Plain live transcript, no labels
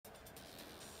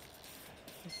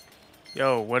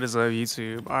Yo, what is up,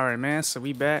 YouTube? Alright, man, so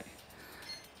we back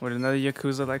with another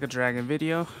Yakuza Like a Dragon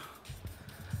video.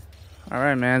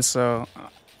 Alright, man, so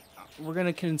we're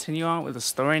gonna continue on with the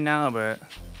story now, but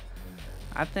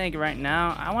I think right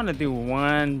now I want to do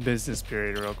one business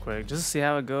period real quick, just to see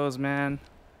how it goes, man.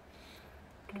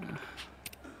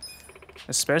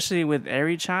 Especially with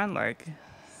Eri-chan, like,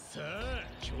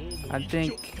 I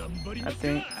think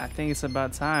it's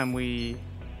about time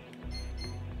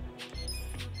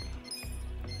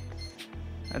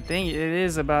I think it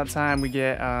is about time we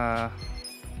get a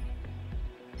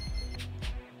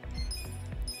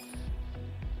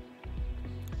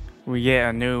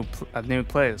new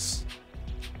place,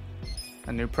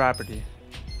 a new property.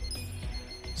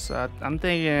 So I'm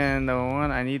thinking the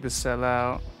one I need to sell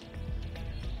out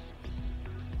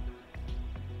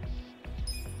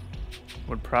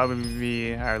would probably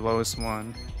be our lowest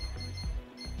one.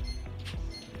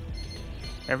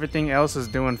 Everything else is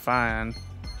doing fine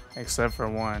except for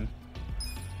one.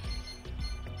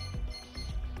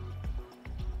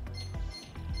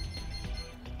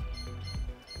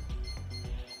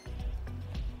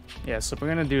 Yeah, so we're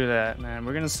gonna do that, man.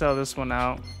 We're gonna sell this one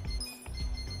out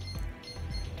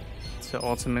to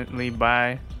ultimately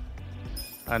buy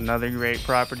another great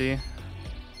property.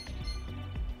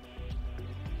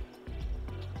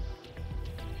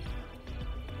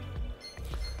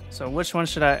 So which one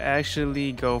should I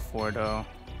actually go for, though?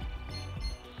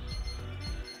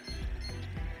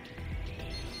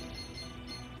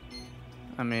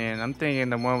 I mean, I'm thinking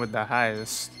the one with the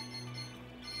highest.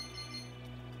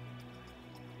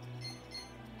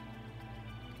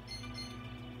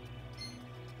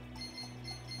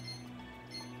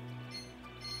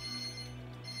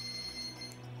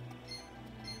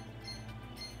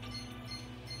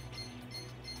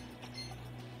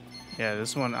 Yeah,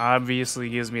 this one obviously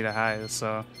gives me the highest,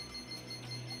 so.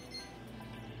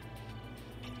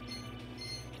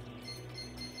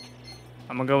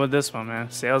 I'm gonna go with this one, man.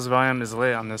 Sales volume is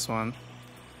lit on this one.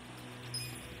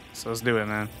 So let's do it,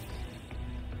 man.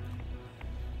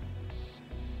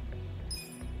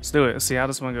 Let's do it. Let's see how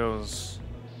this one goes.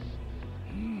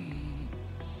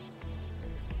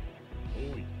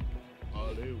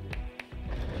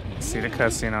 Let's see the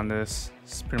cutscene on this.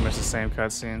 It's pretty much the same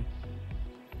cutscene.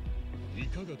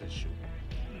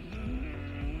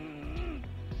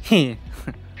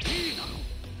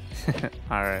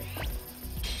 Alright.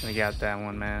 We got that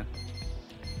one, man.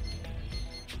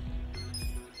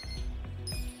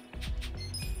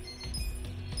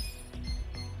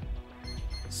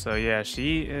 So yeah,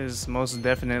 she is most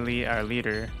definitely our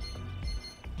leader.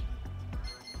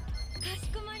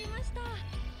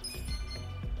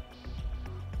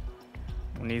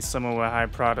 We need someone with high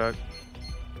product.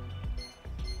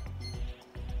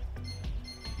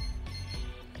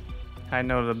 High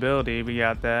notability, we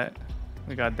got that.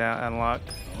 We got that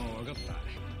unlocked.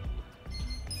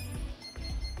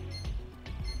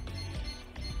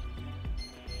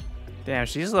 Damn,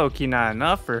 she's low-key not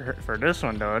enough for this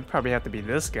one, though. It'd probably have to be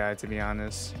this guy, to be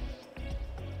honest.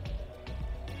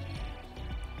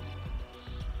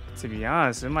 To be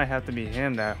honest, it might have to be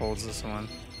him that holds this one.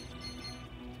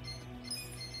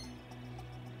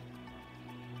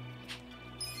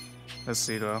 Let's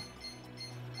see, though.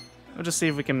 We'll just see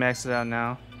if we can max it out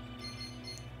now.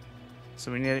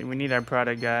 So we need our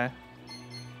product guy.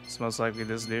 It's most likely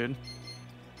this dude.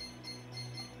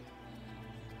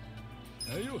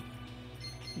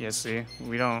 Yeah, see,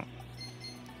 we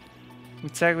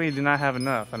technically do not have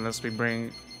enough unless we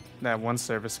bring that one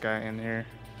service guy in here.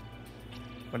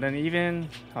 But then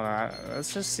hold on,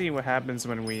 let's just see what happens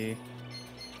when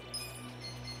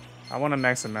I want to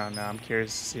max him out now. I'm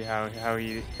curious to see how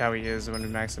he is when we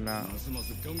max him out.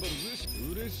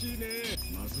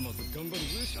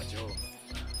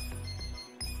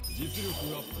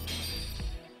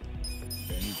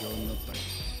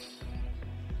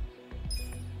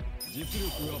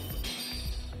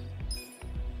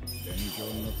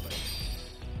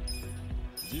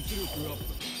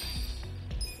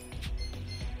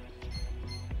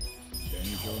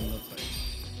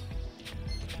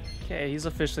 Okay, he's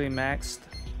officially maxed.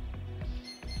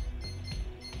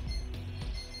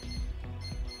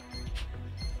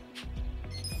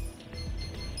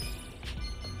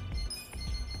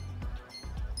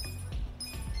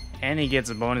 And he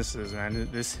gets bonuses, man.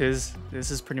 This is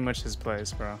pretty much his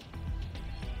place, bro.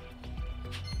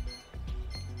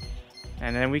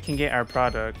 And then we can get our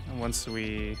product once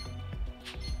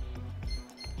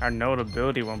our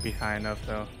notability won't be high enough,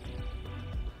 though.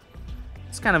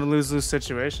 It's kind of a lose-lose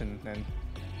situation then,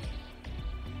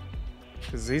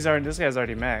 because this guy's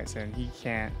already maxed and he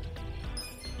can't.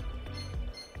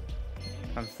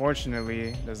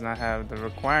 unfortunately does not have the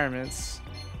requirements.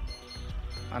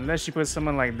 Unless you put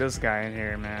someone like this guy in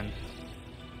here, man.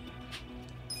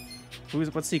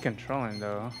 What's he controlling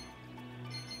though?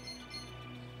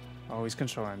 Oh, he's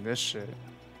controlling this shit.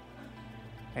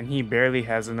 And he barely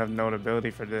has enough notability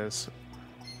for this.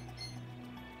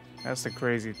 That's the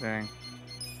crazy thing.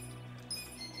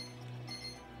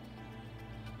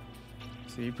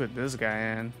 So you put this guy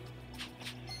in.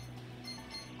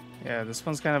 Yeah, this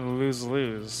one's kind of a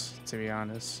lose-lose, to be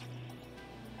honest.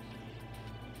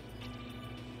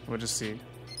 We'll just see.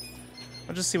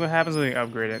 We'll just see what happens when we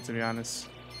upgrade it, to be honest.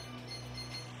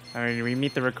 I mean, we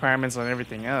meet the requirements on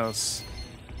everything else.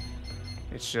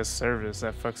 It's just service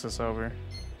that fucks us over.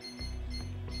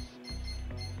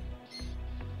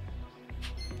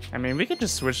 I mean, we could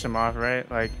just switch them off, right?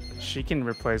 Like, she can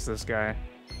replace this guy.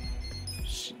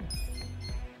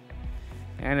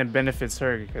 And it benefits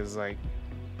her because, like,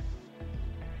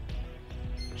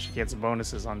 she gets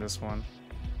bonuses on this one.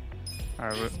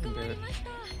 Alright, we'll do it.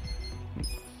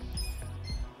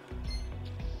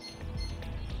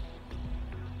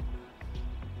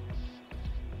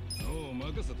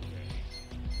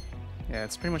 Yeah,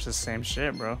 it's pretty much the same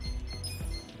shit, bro.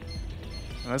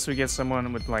 Unless we get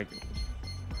someone with like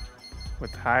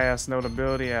with high ass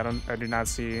notability, I do not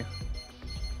see.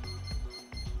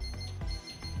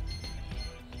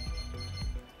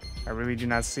 I really do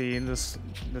not see this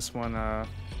one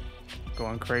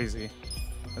going crazy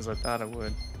as I thought it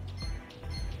would.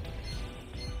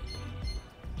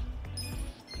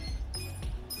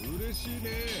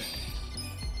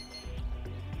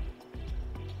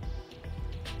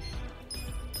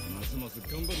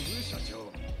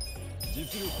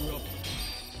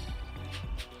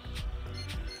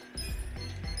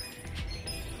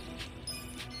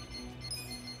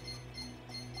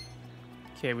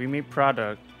 Okay, we meet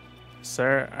product.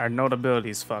 Sir, our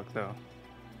notability's fucked though.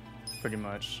 Pretty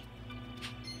much.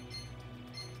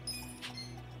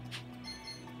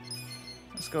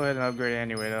 Let's go ahead and upgrade it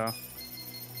anyway though.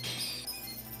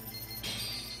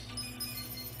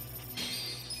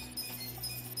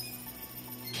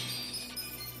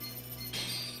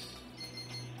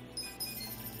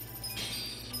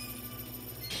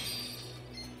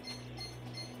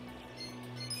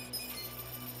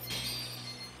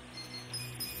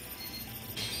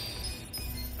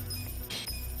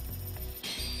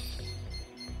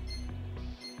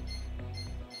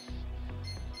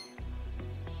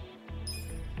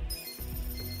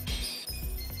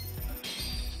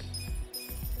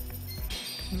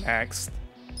 Maxed.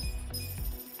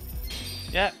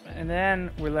 Yep, and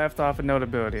then we're left off with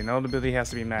notability. Notability has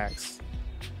to be maxed.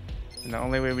 And the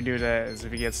only way we do that is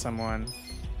if we get someone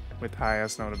with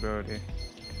highest notability.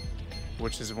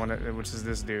 Which is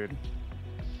this dude.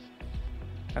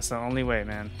 That's the only way,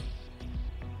 man.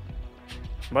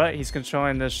 But he's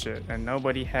controlling this shit, and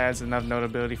nobody has enough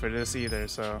notability for this either,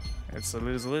 so it's a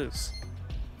lose-lose.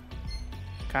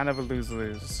 Kind of a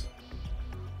lose-lose.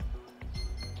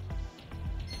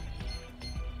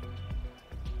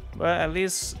 But at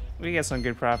least we get some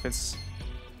good profits,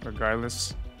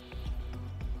 regardless.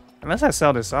 Unless I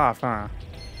sell this off, huh?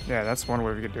 Yeah, that's one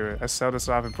way we could do it. I sell this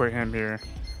off and put him here.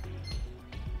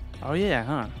 Oh yeah,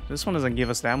 huh? This one doesn't give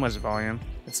us that much volume.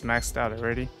 It's maxed out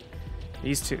already.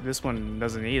 These two, this one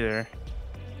doesn't either.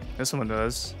 This one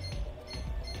does.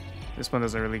 This one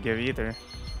doesn't really give either.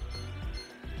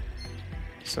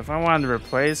 So if I wanted to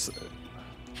replace,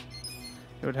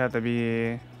 it would have to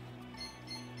be...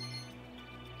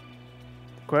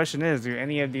 Question is, would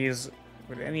any of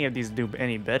these do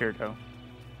any better though?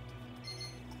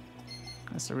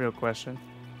 That's the real question.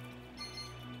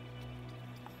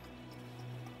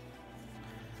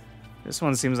 This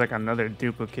one seems like another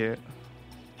duplicate.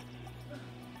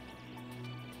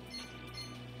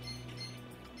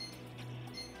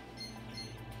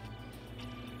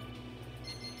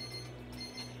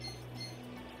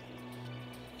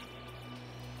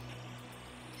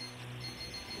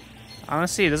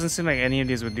 Honestly, it doesn't seem like any of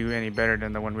these would do any better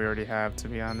than the one we already have, to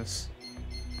be honest.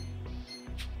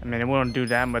 I mean, it won't do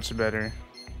that much better.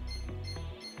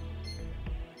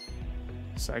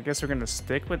 So I guess we're gonna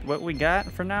stick with what we got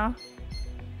for now.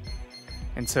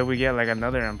 Until we get like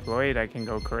another employee that can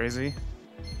go crazy.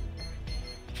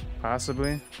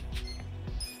 Possibly.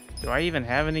 Do I even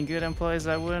have any good employees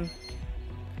that would?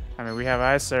 I mean, we have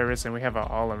eye service and we have an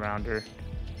all-arounder.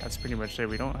 That's pretty much it.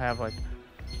 We don't have like...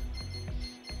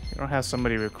 We don't have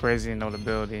somebody with crazy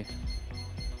notability.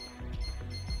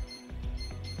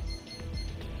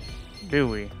 Do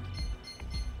we?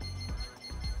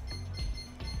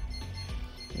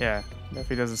 Yeah,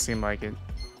 definitely doesn't seem like it.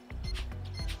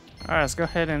 Alright, let's go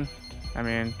ahead and... I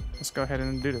mean, let's go ahead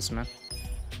and do this, man.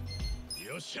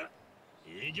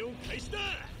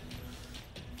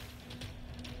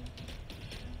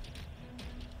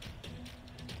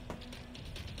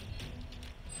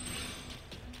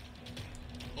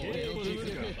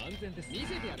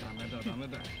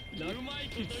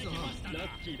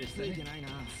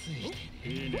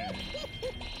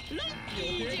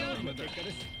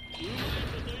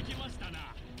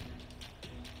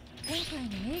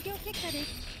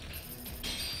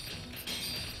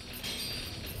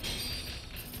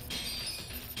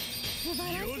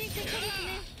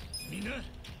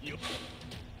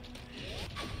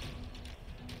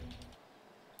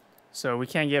 So we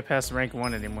can't get past rank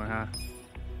 1 anymore, huh?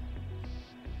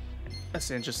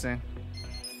 That's interesting.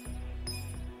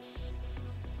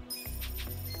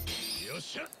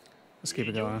 Let's keep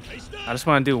it going. I just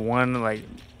want to do one like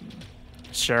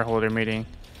shareholder meeting,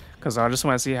 cause I just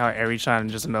want to see how Eri-chan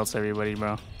just melts everybody,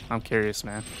 bro. I'm curious,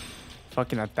 man.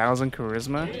 Fucking 1,000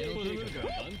 charisma.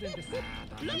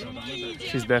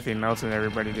 She's definitely melting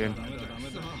everybody, dude.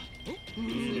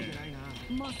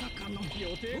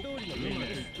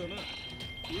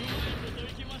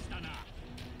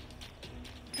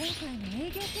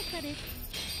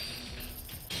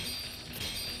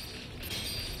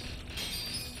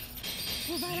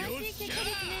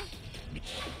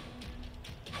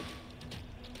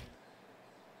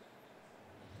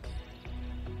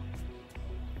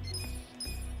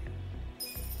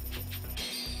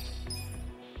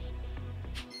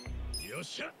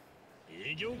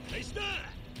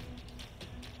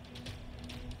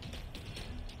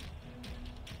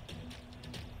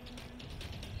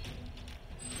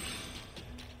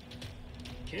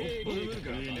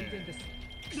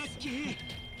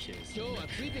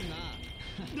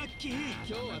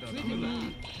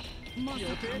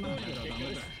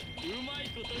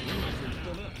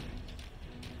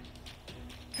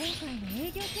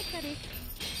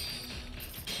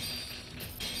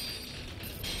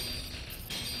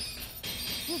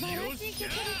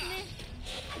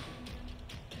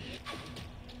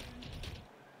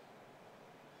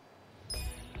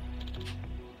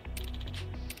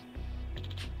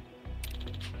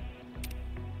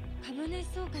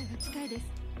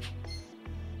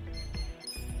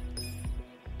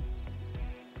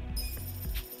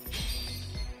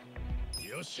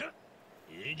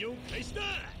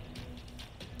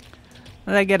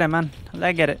 I get it, man.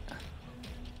 I get it.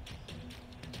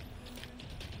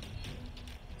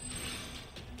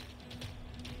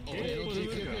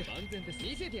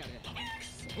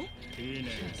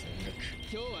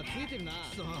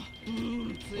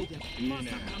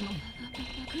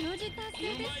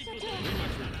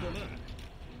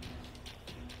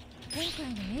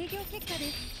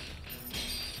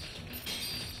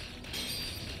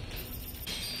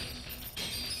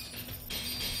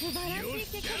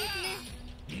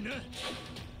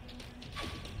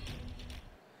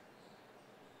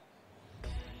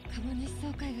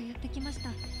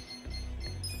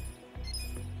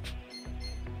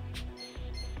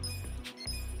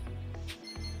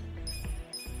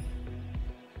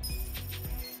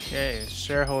 Okay,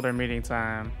 shareholder meeting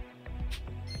time.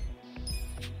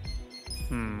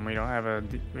 We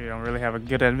don't really have a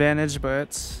good advantage,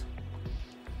 but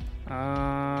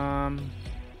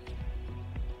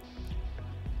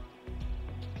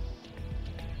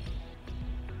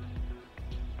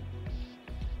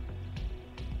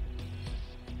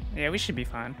yeah, we should be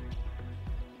fine.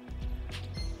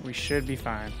 We should be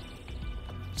fine.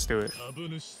 Let's do it.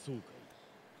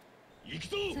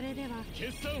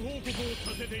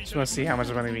 Just want to see how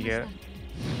much money we get.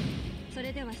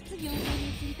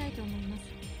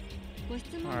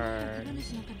 Alright.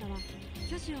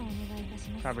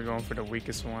 Probably going for the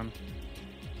weakest one.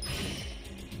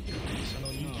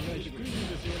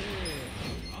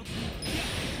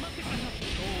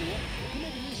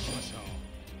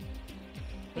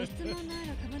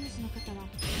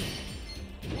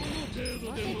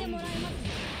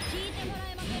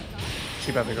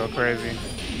 She about to go crazy.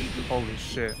 Holy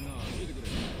shit.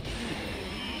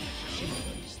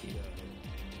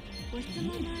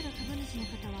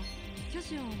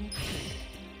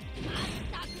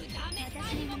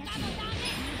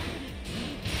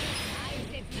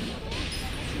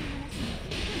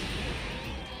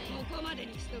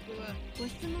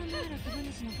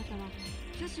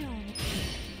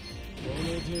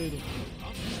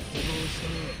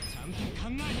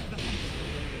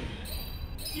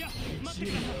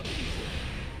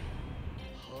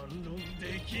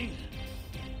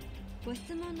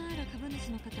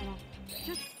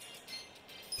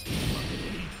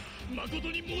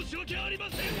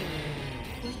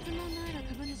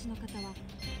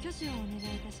 挙手をお願い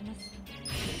いたします。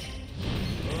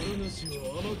悪主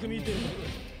を甘く見てるな。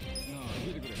なあ、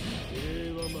見てくれ。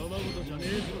はままごとじゃね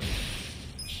えぞ。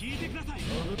聞いてください。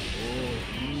おう、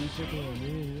いいことはね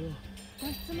えよ。ご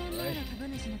質問のある株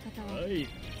主の方は、ぜ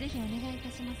ひお願いいた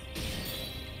します。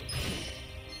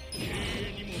経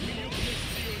営にも魅力が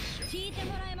必要っしょ。聞いて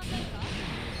もらえませんか？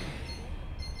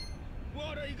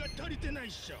笑いが足りてない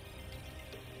っしょ。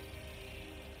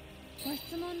ご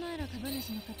質問のある株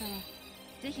主の方は、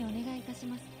ぜひお願いいたし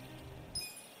ます。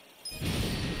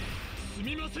す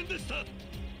みませんでした。ご質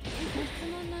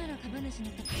問のある株主の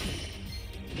方。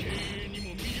経営に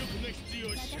も魅力が必要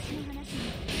っしょ。私の話に。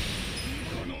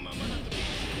このままだと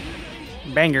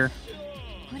Banger. こ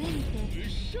れにて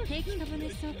定期株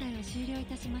主総会を終了い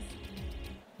たします。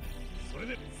それ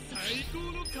で最高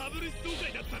の株主総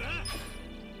会だったな。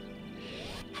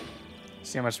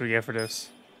 See how much we get for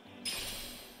this.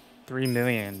 3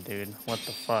 million, dude. What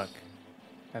the fuck?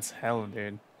 That's hell,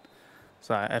 dude.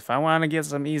 So if I want to get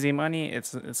some easy money,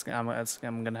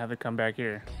 I'm gonna have to come back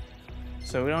here.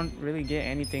 So we don't really get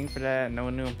anything for that. No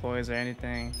new employees or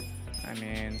anything. I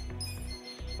mean,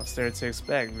 what's there to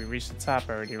expect? We reached the top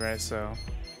already, right? So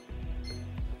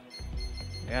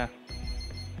yeah.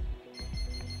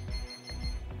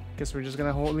 Guess we're just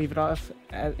gonna leave it off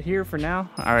here for now.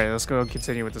 All right, let's go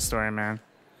continue with the story, man.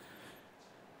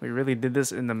 We really did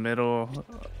this in the middle,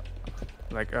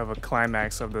 like, of a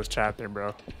climax of this chapter,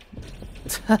 bro.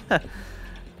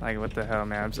 Like, what the hell,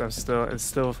 man? It's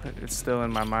still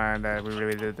in my mind that we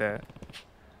really did that.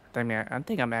 I mean, I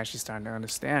think I'm actually starting to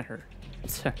understand her.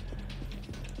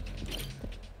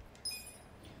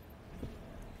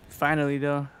 Finally,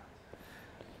 though,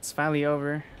 it's finally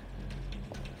over.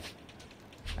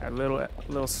 Our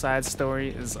little side story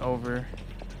is over.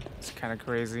 It's kind of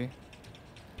crazy.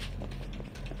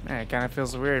 Man, it kind of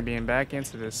feels weird being back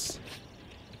into this.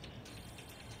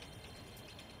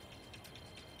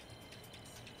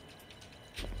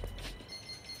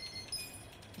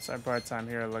 What's our part time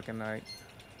here looking like?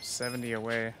 70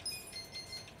 away.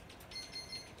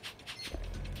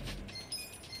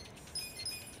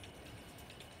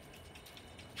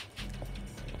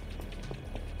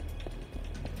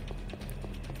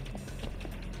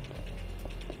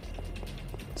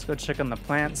 Let's go check on the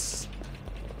plants.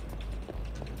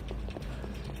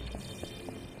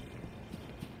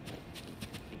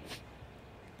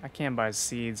 I can't buy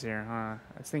seeds here, huh?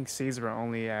 I think seeds were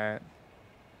only at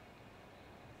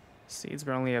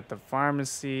the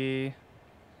pharmacy.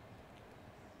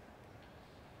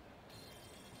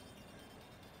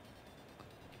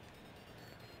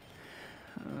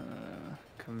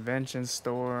 Convention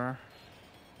store.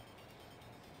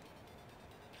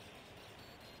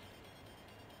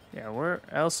 Yeah, where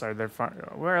else are there?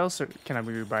 Where else can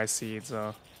we buy seeds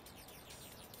though?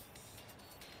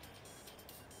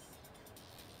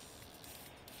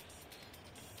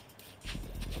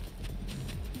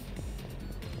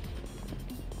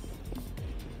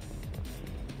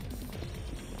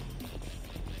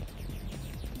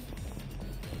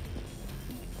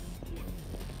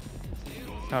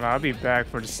 Hold on, I'll be back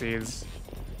for the seeds.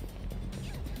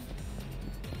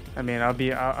 I mean, I'll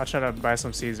try to buy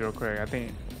some seeds real quick. I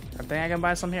think I can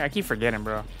buy some here. I keep forgetting,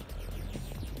 bro.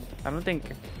 I don't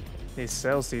think they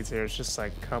sell seeds here. It's just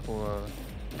like a couple of.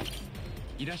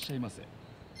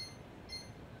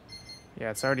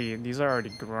 Yeah, these are already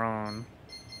grown.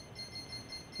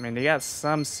 I mean, they got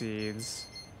some seeds.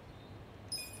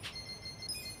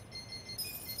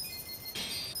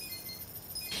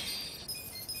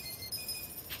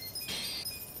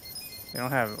 They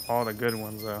don't have all the good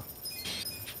ones though.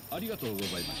 I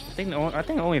think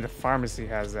only the pharmacy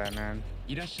has that, man.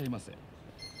 I'm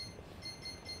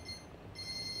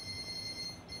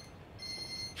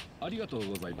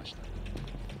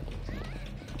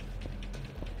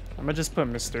gonna just put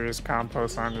mysterious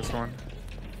compost on this one.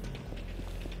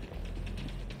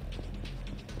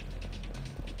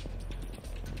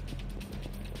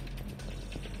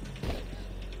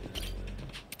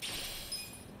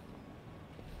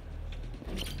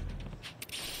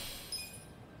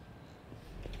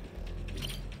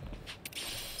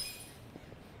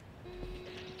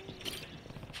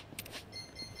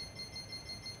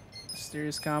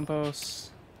 Mysterious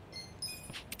compost.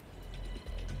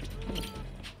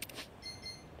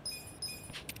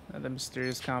 Another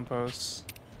mysterious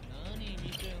compost.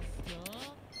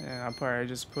 And I'll probably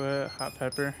just put hot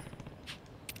pepper.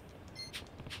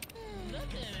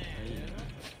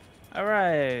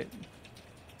 Alright.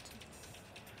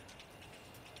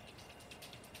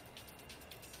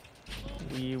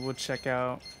 We will check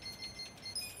out.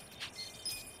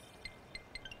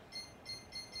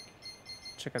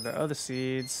 Check out the other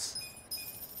seeds.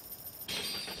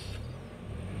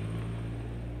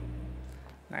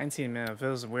 19 million. It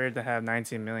feels weird to have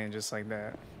 19 million just like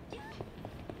that.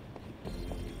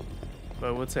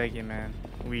 But we'll take it, man.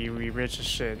 We rich as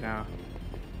shit now.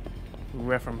 We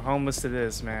went from homeless to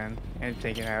this, man.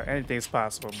 Anything's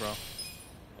possible, bro.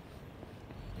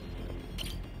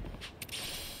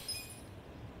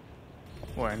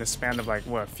 What, in the span of like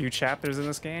what, a few chapters in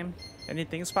this game?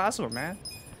 Anything's possible, man.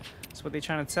 That's what they're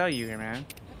trying to tell you here, man.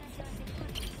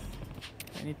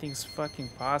 Anything's fucking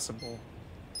possible.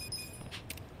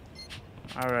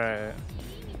 Alright.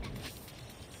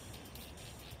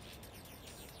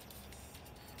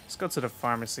 Let's go to the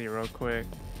pharmacy real quick.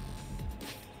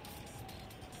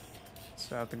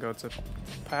 So I have to go to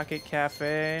Pocket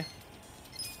Cafe.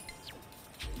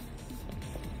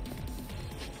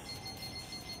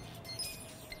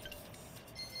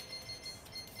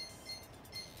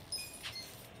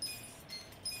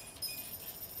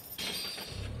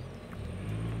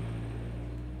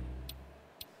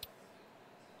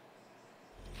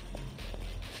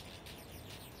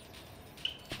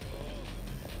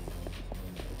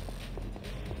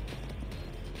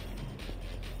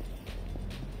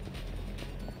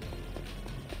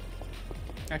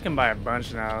 I can buy a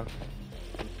bunch now,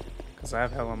 because I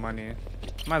have hella money.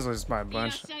 Might as well just buy a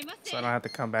bunch, so I don't have to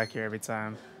come back here every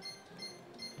time.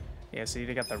 Yeah, see,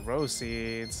 they got the rose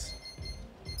seeds,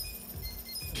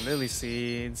 lily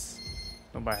seeds,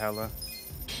 we'll buy hella.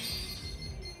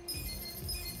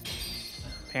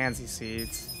 Pansy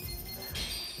seeds.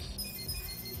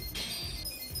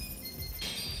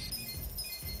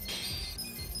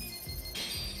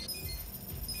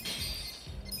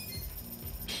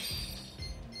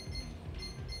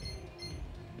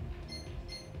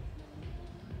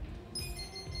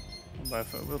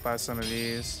 We'll buy some of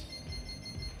these.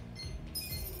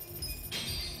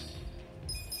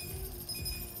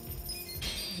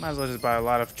 Might as well just buy a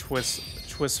lot of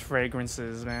twist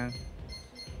fragrances, man.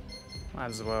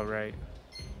 Might as well, right?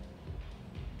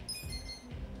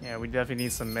 Yeah, we definitely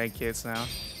need some med kits now.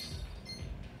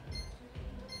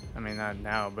 I mean, not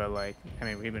now, but like, I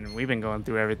mean, we've been going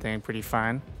through everything pretty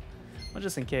fine. Well,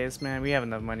 just in case, man, we have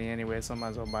enough money anyway, so I might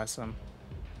as well buy some.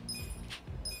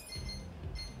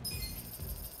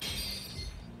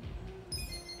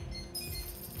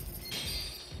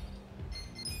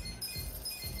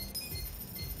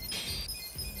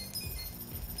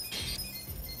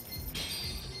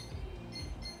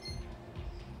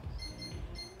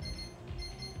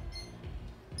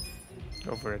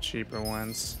 Go for the cheaper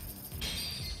ones.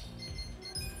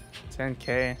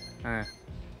 10K. Yeah,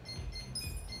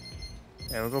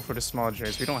 we'll go for the small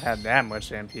drinks. We don't have that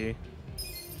much MP.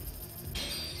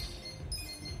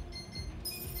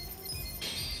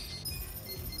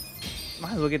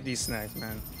 Might as well get these snacks,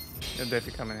 man. They'll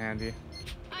definitely come in handy.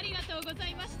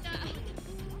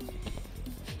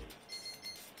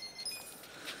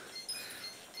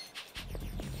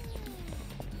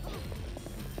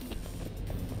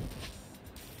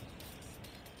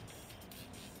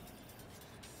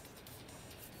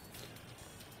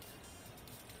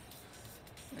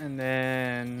 And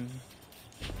then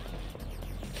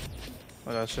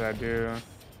what else should I do?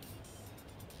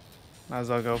 Might as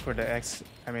well go for the X.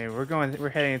 I mean, we're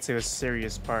heading into a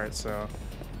serious part, so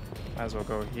might as well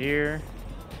go here.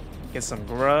 Get some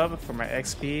grub for my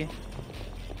XP.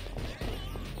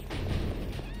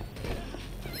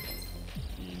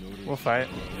 We'll fight.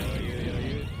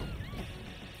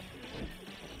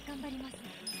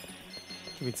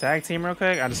 Can we tag team real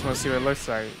quick? I just want to see what it looks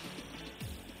like.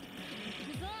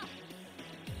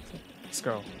 Let's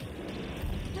go.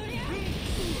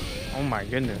 Oh my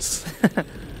goodness.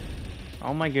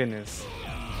 Oh my goodness.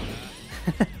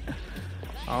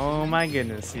 Oh my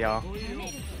goodness, y'all.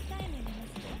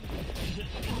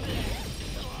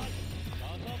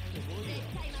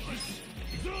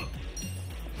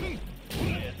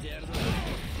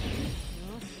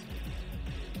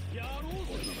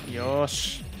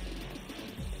 Yosh.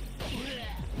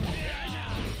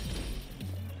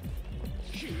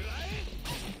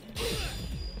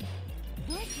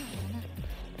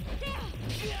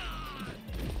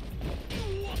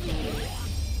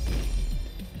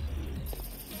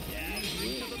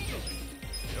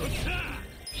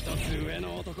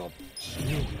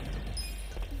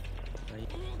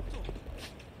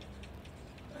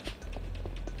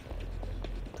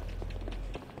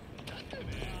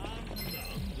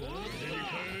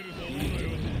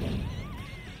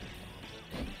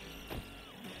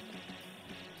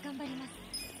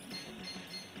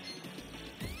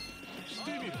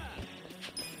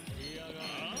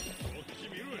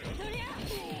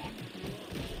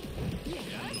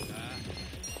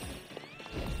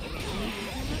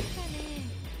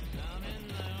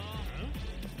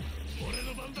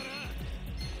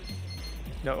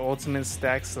 The ultimate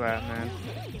stack slap, man.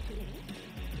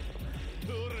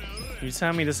 You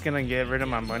tell me this is gonna get rid of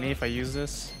my money if I use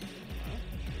this?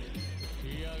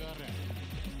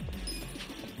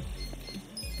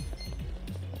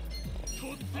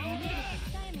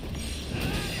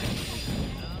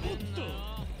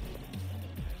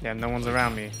 Yeah, no one's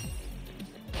around me.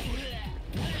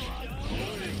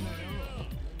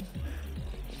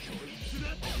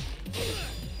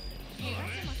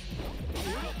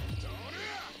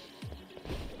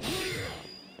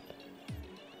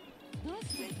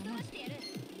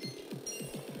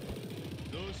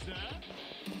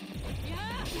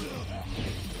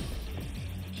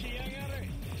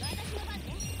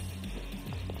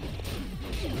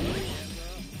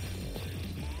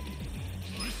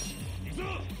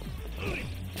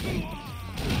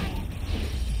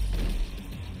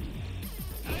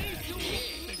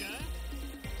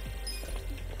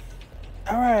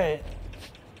 All right.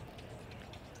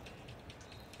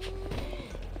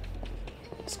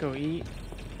 Let's go eat.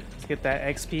 Let's get that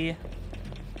XP.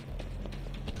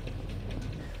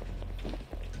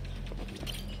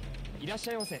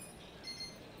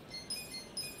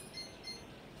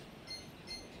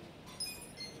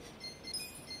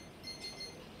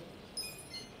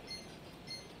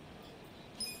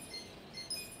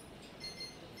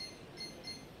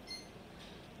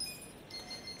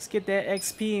 Let's get that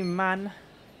XP, man.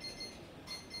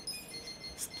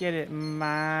 Let's get it,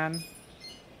 man.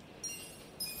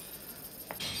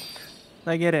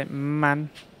 Let's get it, man.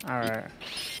 Alright.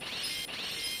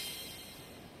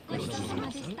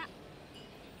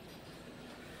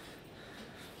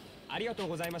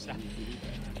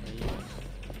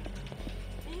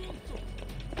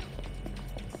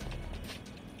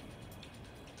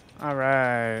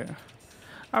 Alright.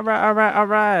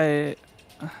 Alright.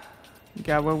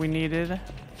 Got what we needed.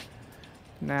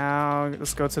 Now,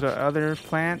 let's go to the other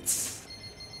plants.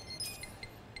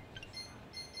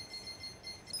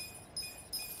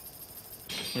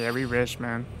 Yeah, we rich,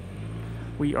 man.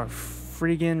 We are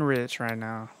friggin' rich right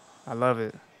now. I love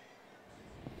it.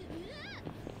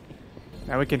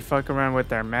 Now we can fuck around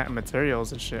with our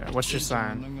materials and shit. What's your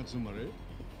sign?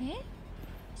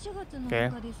 Okay,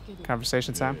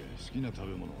 conversation time.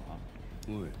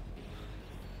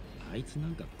 あいつな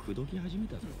んか口説き始め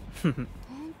たぞ。ほん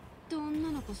と女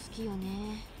の子好きよね。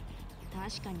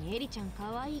確かにエリちゃん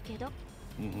可愛いけど。な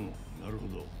るほ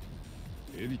ど。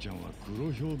エリちゃんは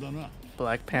黒ひょうだな。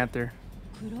Black Panther。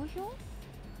黒ひょ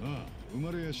う？ああ、生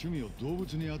まれや趣味を動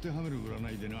物に当てはめる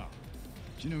占いでな。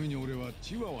ちなみに俺は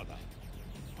チワワだ。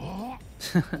ああ、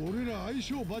俺ら相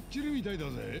性バッチリみたいだ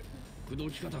ぜ。口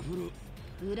説き方フル。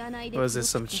Was it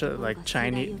some like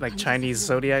Chinese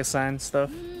zodiac sign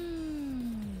stuff?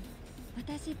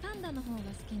 私パンダの方が好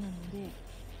きなので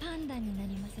パンダにな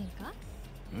りませんか？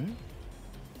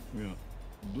いや、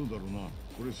どうだろうな。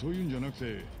これそういうんじゃなく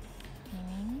て。な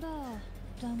んだ、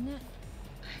ダメ。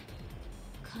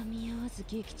噛み合わず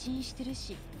撃沈してる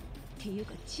し。っていう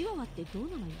かチワワってどうな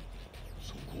のよ。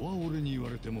そこは俺に言わ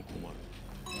れても困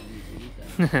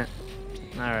る。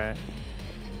Alright.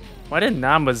 Why did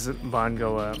Namba's bond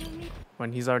go up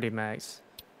when he's already max?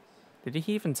 Did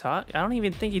he even talk? I don't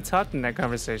even think he talked in that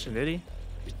conversation, did he?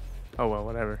 Oh well,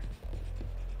 whatever.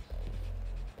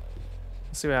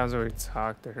 Let's see what happens when we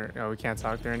talk to her. Oh, we can't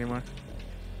talk to her anymore?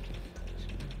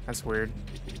 That's weird.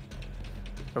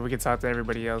 But we can talk to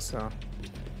everybody else, so.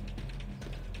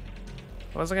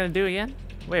 What was I gonna do again?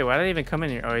 Wait, why did I even come in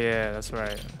here? Oh yeah, that's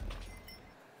right.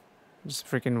 Just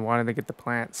freaking wanted to get the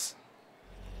plants.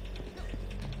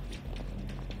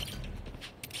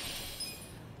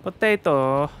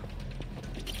 Potato.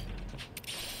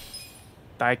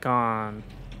 Daikon.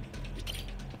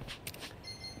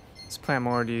 Let's plant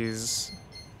more of these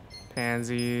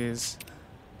pansies.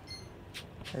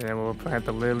 And then we'll plant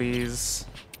the lilies.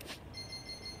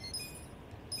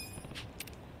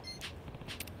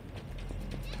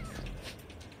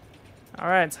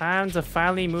 Alright, time to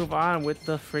finally move on with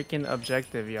the freaking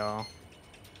objective, y'all.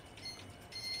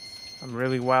 I'm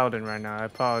really wilding right now, I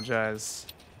apologize.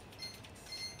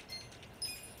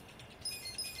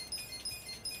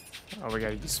 Oh, we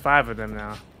gotta use 5 of them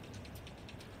now.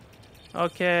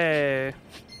 Okay.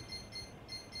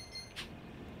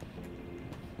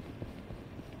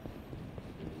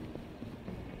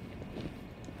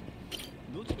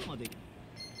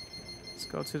 Let's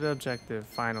go to the objective,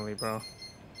 finally, bro.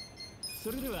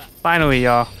 Finally,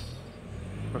 y'all.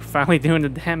 We're finally doing the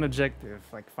damn objective.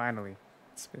 Like, finally.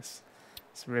 It's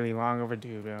really long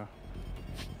overdue, bro.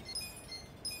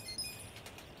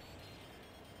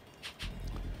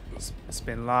 It's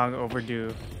been long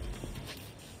overdue.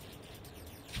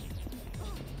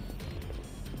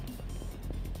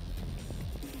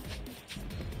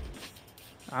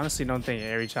 I honestly don't think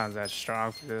Eri-chan's that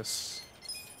strong for this.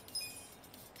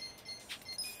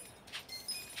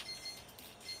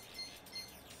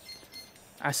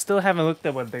 I still haven't looked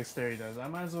at what dexterity does. I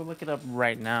might as well look it up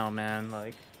right now, man.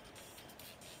 Like,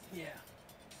 yeah.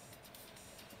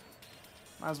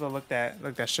 Might as well look that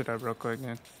shit up real quick,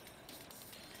 man.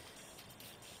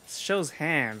 It shows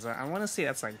hands. I want to see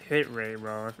that's like hit rate,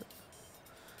 bro.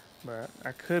 But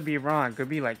I could be wrong. Could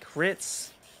be like crits.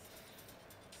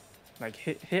 Like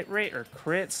hit rate or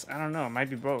crits. I don't know. It might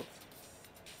be both.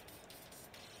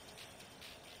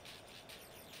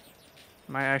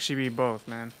 Might actually be both,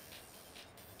 man.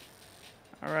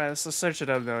 Alright, let's search it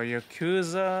up though.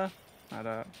 Yakuza. Hold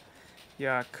up.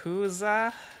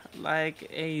 Yakuza, like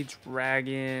a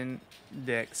dragon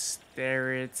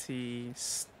dexterity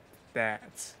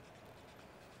stat.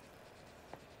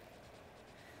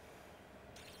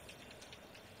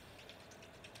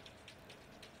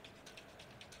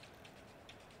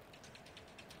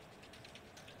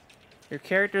 Your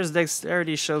character's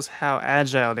dexterity shows how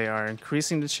agile they are,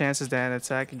 increasing the chances that an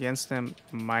attack against them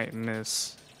might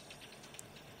miss.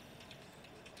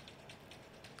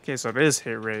 Okay, so it is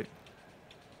hit rate.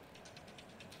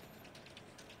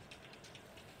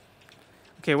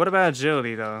 Okay, what about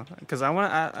agility though? Because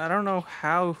I don't know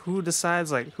who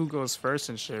decides like who goes first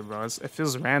and shit, bro. It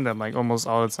feels random like almost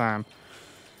all the time.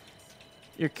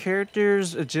 Your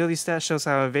character's agility stat shows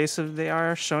how evasive they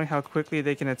are, showing how quickly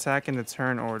they can attack in the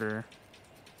turn order.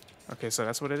 Okay, so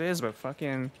that's what it is, but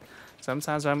fucking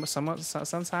sometimes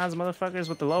motherfuckers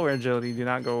with the lower agility do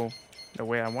not go the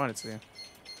way I want it to.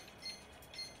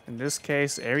 In this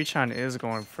case, Eri-chan is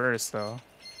going first though.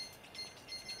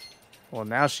 Well,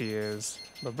 now she is.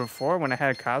 But before, when I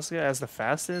had Kasuga as the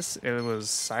fastest, it was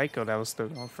Psycho that was still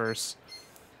going first.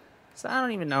 So I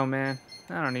don't even know, man.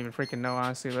 I don't even freaking know,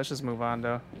 honestly. Let's just move on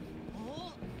though.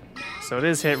 So it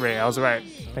is hit rate. I was right.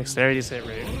 Dexterity's hit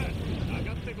rate.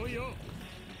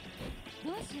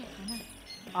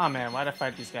 Oh man, why'd I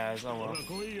fight these guys? Oh well.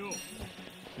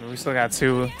 I mean, we still got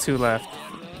two left.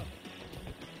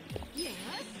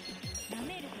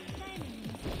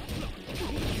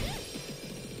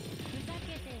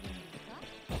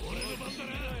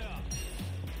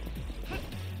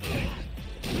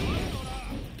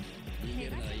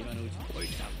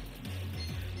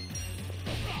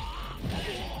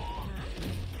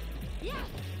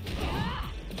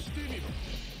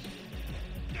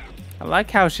 I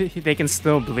like how they can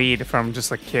still bleed from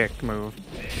just a kick move.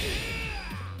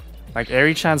 Like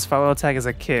Eri-chan's follow attack is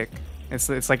a kick. It's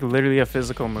like literally a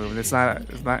physical move. It's not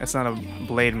a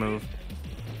blade move.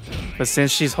 But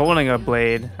since she's holding a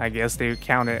blade, I guess they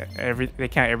count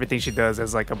everything she does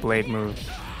as like a blade move.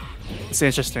 It's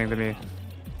interesting to me.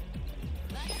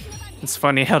 It's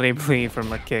funny how they bleed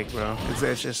from a kick, bro.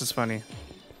 It's just funny.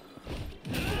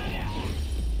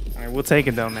 Alright, we'll take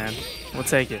it though, man. We'll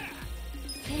take it.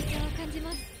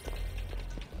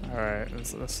 Alright,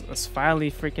 let's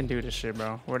finally freaking do this shit,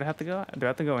 bro. Where do I have to go? Do I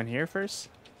have to go in here first?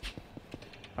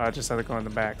 Oh, I just have to go in the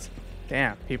backs.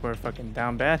 Damn, people are fucking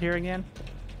down bad here again?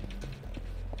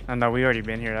 Oh no, we already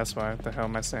been here, that's why. What the hell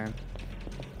am I saying?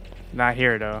 Not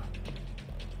here, though.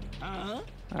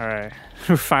 Alright,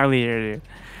 we're finally here, dude.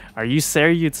 Are you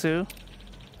Seryu too?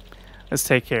 Let's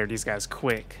take care of these guys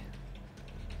quick.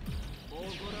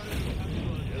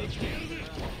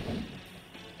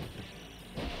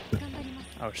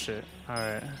 Oh shit,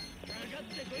 alright.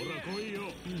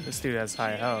 This dude has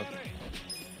high health.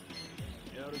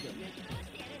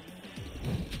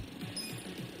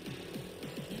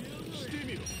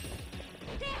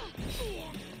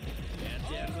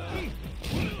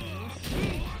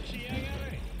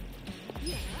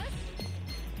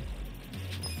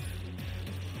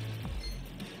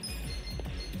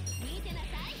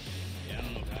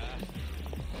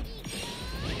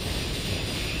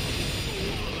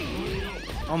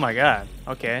 Oh my god.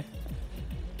 Okay.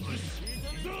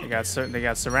 They got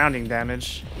surrounding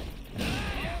damage.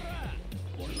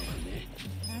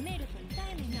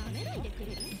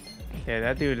 Okay,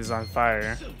 that dude is on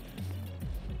fire.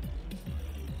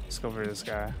 Let's go for this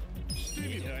guy.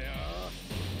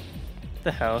 What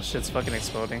the hell? Shit's fucking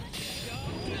exploding.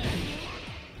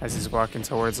 As he's walking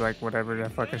towards like whatever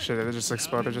that fucking shit that just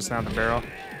exploded just now in the barrel.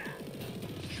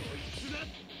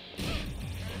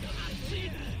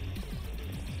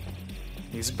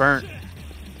 He's burnt.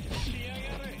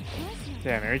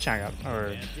 Damn, Eri-chan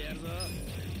got,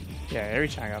 yeah,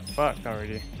 Eri-chan got fucked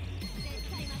already.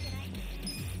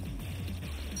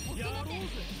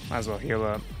 Might as well heal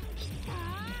up.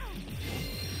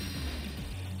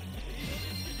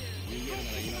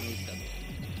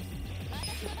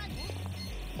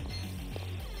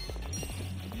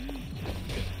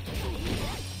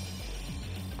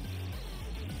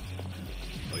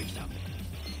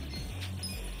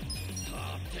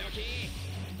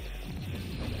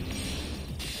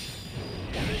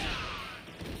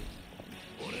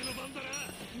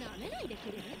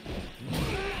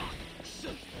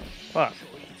 Fuck.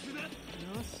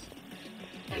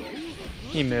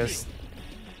 He missed.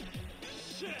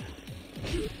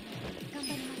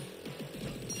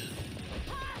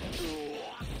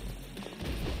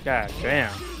 頑張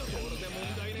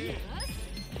りま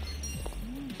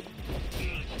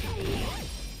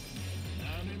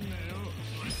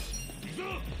す。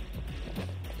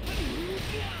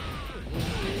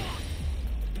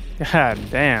 God damn. God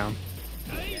damn.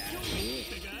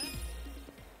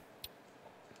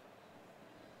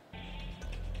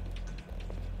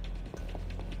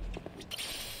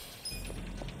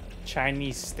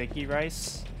 Chinese sticky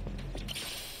rice.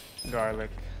 Garlic.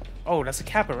 Oh, that's a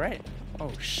kappa, right?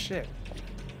 Oh shit.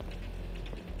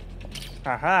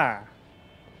 Haha.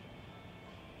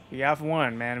 We got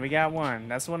one, man. We got one.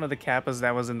 That's one of the kappas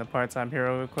that was in the part-time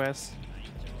hero request.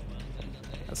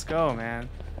 Let's go, man.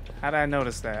 How did I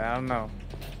notice that? I don't know.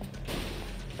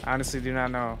 I honestly do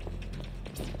not know.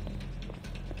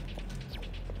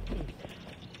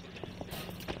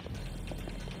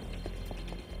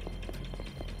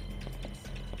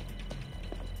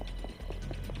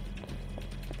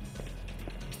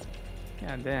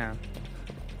 God damn.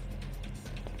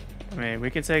 I mean, we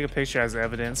can take a picture as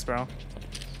evidence, bro.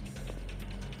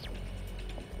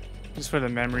 Just for the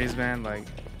memories, man. Like,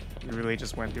 we really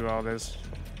just went through all this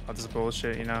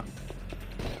bullshit, you know?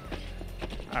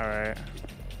 Alright.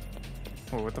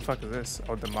 Oh, what the fuck is this?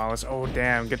 Oh, demolish. Oh,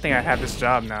 damn. Good thing I have this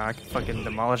job now. I can fucking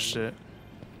demolish shit.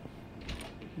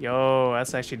 Yo,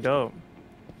 that's actually dope.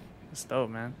 That's dope,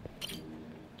 man.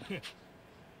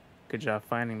 Good job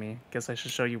finding me. Guess I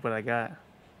should show you what I got.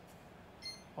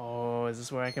 Oh, is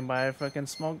this where I can buy a fucking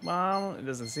smoke bomb? It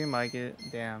doesn't seem like it.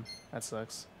 Damn, that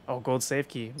sucks. Oh, gold safe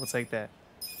key. We'll take that.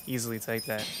 Easily take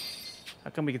that. How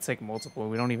come we can take multiple?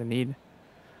 We don't even need...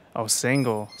 Oh,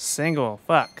 single. Single.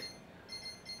 Fuck.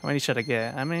 How many should I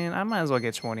get? I mean, I might as well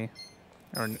get 20.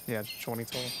 Or, yeah, 20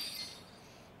 total.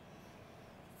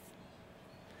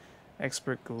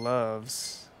 Expert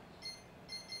gloves.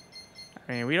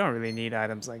 I mean, we don't really need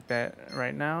items like that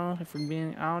right now, if we're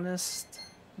being honest.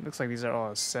 Looks like these are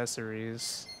all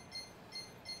accessories.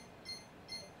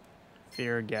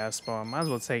 Fear gas bomb. Might as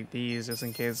well take these just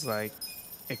in case, like,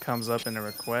 it comes up in a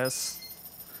request.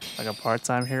 Like a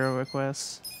part-time hero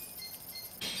request.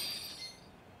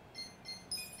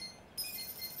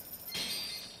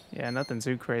 Yeah, nothing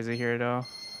too crazy here, though.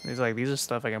 These are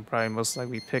stuff I can probably most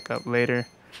likely pick up later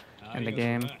in the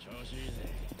game.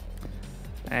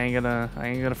 I ain't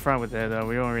gonna front with it though.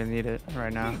 We don't really need it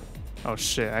right now. Oh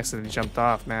shit! I accidentally jumped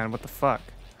off, man. What the fuck?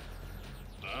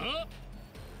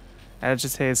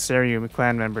 Agitated Seryum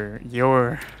clan member.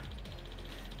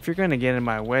 If you're gonna get in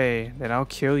my way, then I'll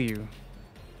kill you.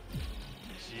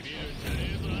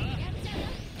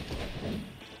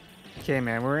 Okay,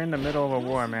 man. We're in the middle of a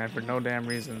war, man, for no damn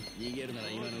reason.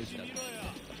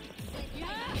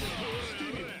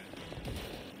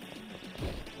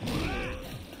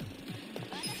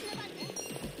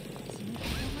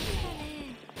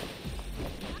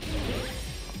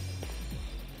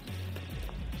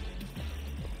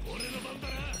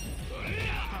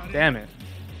 Damn it.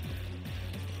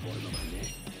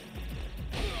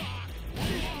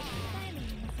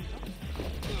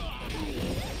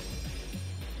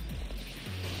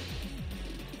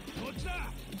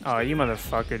 Oh, you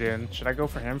motherfucker, dude. Should I go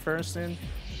for him first, then?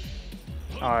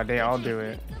 Oh, they all do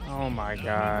it. Oh my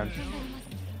god.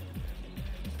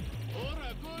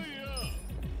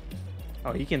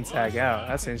 Oh, he can tag out.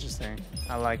 That's interesting.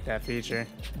 I like that feature.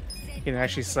 You can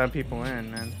actually sub people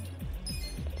in, man.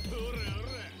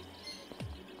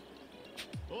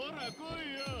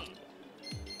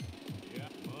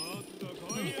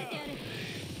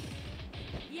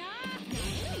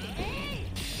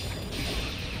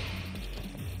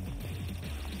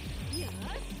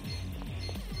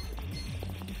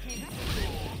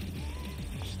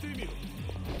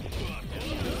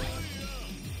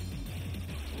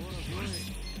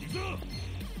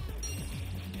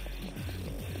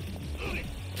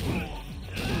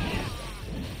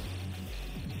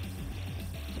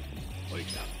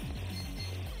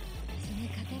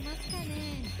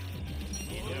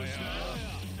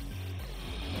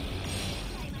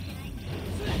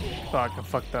 Fuck, I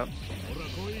fucked up.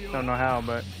 Don't know how,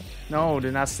 but... No, do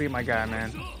not sleep my guy,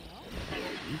 man.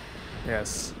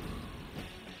 Yes.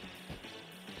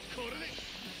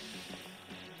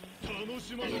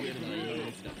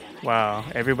 Wow,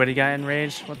 everybody got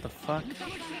enraged? What the fuck?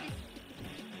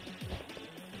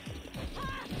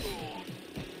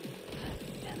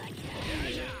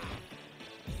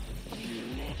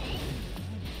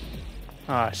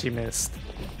 Ah, she missed.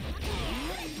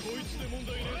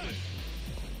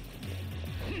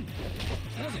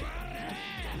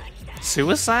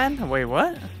 Suicide? Wait,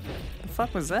 what? The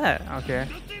fuck was that? Okay.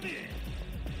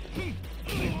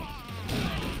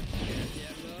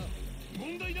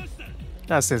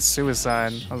 That said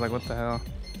suicide. I was like, what the hell?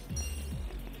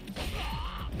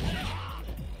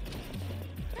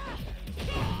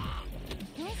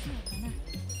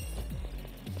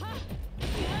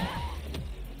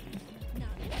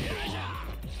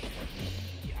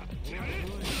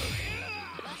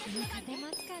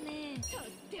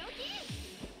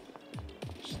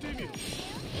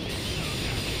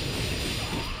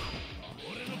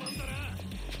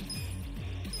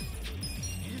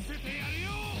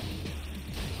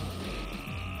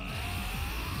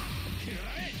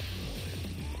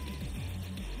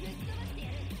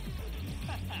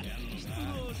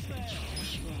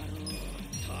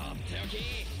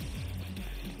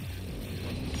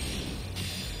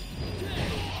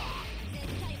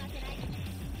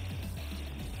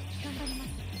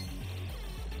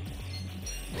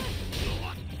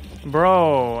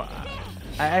 Bro,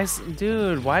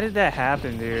 dude, why did that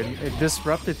happen, dude? It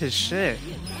disrupted his shit.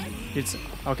 It's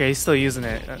okay. He's still using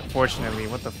it. Fortunately,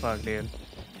 what the fuck, dude?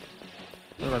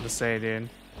 What was I about to say, dude?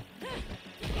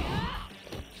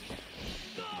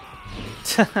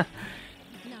 All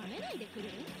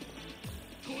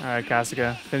right,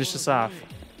 Kasuga, finish this off.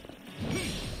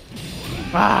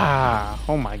 Ah!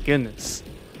 Oh my goodness,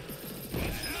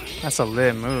 that's a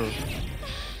lit move.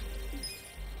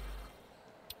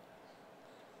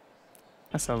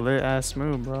 That's a lit ass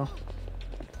move, bro.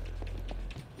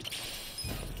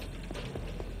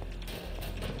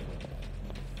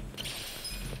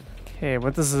 Okay,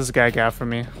 what does this guy got for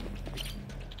me?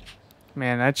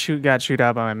 Man, I got chewed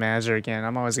out by my manager again.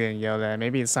 I'm always getting yelled at.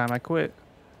 Maybe it's time I quit.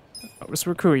 Let's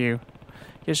recruit you.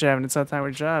 Guess you're having a tough time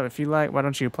with your job. If you like, why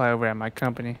don't you apply over at my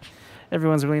company?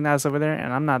 Everyone's really nice over there,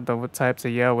 and I'm not the type to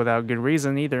yell without good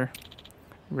reason either.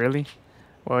 Really?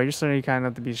 Well, you're certainly kind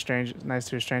enough to be nice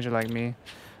to a stranger like me.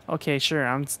 Okay, sure.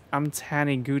 I'm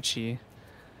Taniguchi.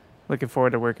 Looking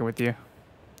forward to working with you.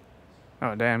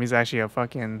 Oh damn, he's actually a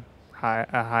fucking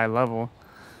high level,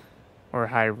 or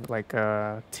high like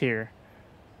tier.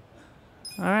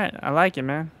 All right, I like it,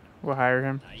 man. We'll hire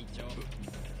him.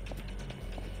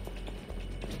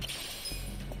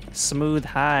 Smooth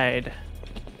hide.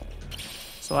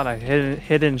 There's a lot of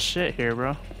hidden shit here,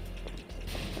 bro.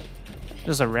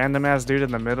 Just a random ass dude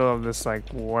in the middle of this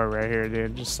like war right here,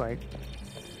 dude. Just like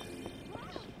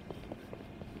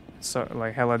so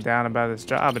like hella down about his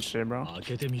job and shit, bro.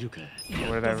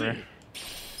 Whatever.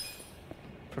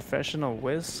 Professional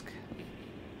whisk.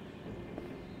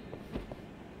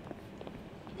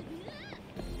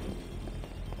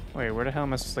 Wait, where the hell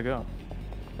am I supposed to go?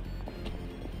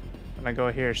 When I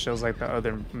go here, it shows like the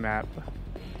other map.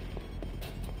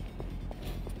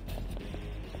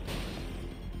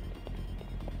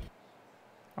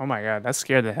 Oh my god, that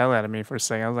scared the hell out of me for a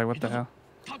second. I was like, what the hell?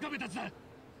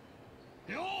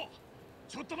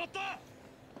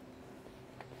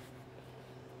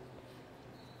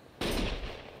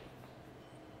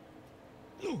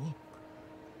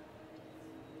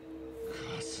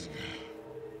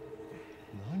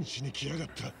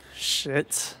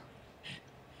 Shit.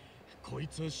 こい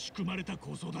つは仕組まれた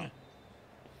構想だ。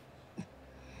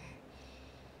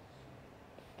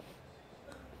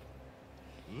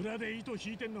裏で糸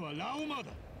引いてんのはラオマー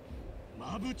だ。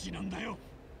マブチなんだよ。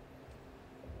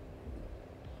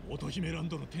乙姫ラン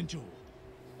ドの店長を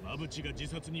マブチが自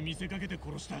殺に見せかけて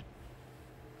殺した。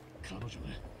彼女が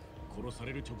殺さ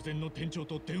れる直前の店長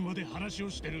と電話で話を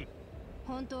してる。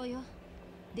本当よ。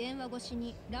電話越し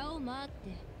にラオマーって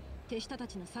手下た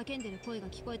ちの叫んでる声が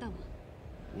聞こえたわ。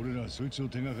俺らそいつを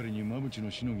手がかりにマブチの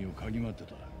しのぎを嗅ぎ回って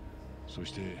た。そ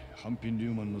して半品リ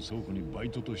ューマンの倉庫にバイ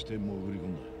トとして潜り込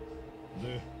んだ。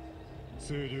で、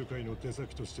清流会の手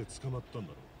先として捕まったんだ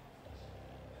ろ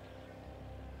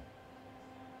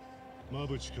う。マ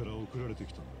ブチから送られて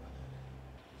きたん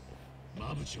だ。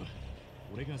マブチは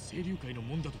俺が清流会の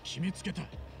もんだと決めつけた。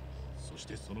そし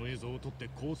てその映像を撮って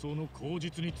構想の口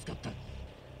実に使った。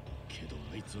けど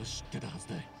あいつは知ってたはず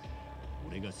だ。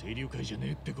俺が清流会じゃね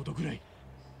えってことぐらい。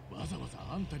わざわざ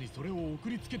あんたにそれを送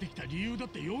りつけてきた理由だっ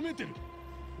て読めてる。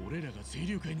俺らが清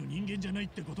流会の人間じゃないっ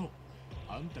てこと、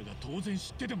あんたが当然知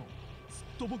っててもす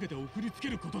っとぼけて送りつけ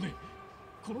ることで、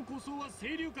この構想は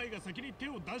清流会が先に手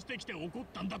を出してきて起こっ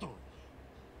たんだと、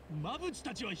マブチ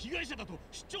たちは被害者だと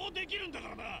主張できるんだか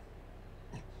らな。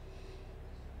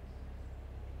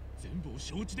全部を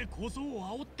承知で構想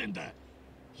を煽ってんだ。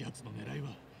奴の狙い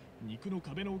は肉の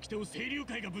壁の掟を清流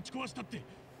会がぶち壊したって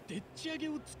でっち上げ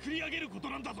を作り上げること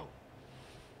なんだぞ。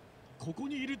ここ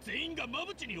にいる全員がマ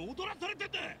ブチに踊らされて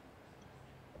んだ。だ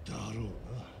ろう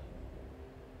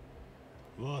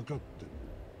な。分かって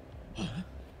る。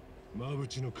馬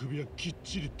淵の首はきっ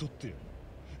ちり取ってやる。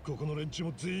ここの連中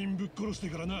も全員ぶっ殺して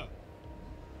からな。だか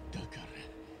ら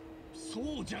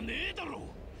そうじゃねえだろ。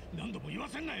何度も言わ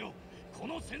せんなよ。こ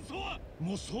の戦争は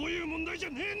もうそういう問題じゃ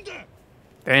ねえんだ。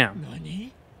 Damn.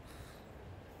 何？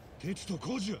鉄と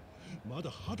浩二はま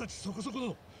だ20歳そこそこ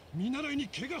の見習いに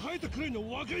毛が生えたくらい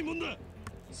の若いもんだ。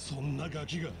そんなガ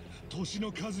キが年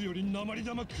の数より鉛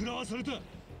玉食らわされた。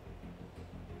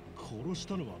殺し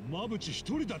たのは馬淵一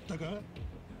人だったか？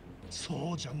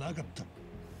そうじゃなかった。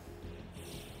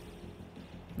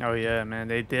 Oh yeah, man.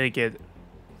 They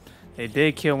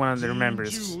did kill one of their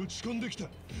members. 銃を撃ち込んできた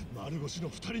丸腰の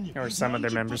二人に Or some of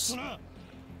their 何十 members. 発とな。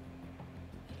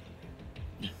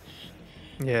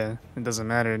 Yeah, it doesn't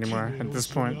matter anymore at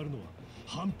this てめえ point. の後ろにあるのは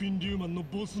半品リューマンの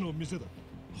ボスの店だ。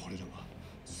俺らは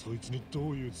そいつに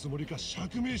どういうつもりか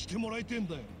釈明してもらいてん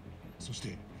だよ。そし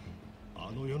てあ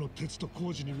の世の鉄と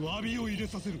工事に詫びを入れ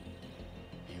させる。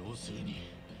要するに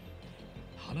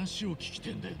話を聞き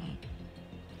てんだよな。だっ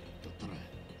たら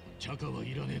チャカは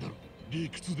いらねえだろ。理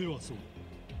屈ではそう。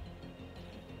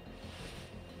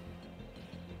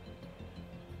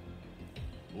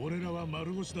俺らは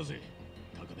丸腰だぜ、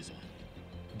高部さん。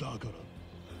だか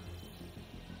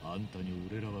らあんたに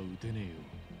俺らは撃てねえよ。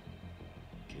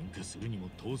喧嘩するにも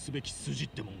通すべき筋っ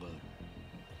てもんがある。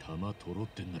弾取ろっ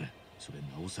てんならそれな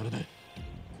おさらだ。こ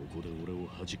こで俺を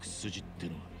弾く筋って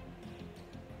のは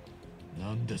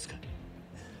何ですか？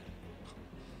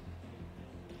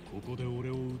ここで俺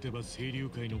を撃てば清流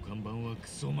会の看板はク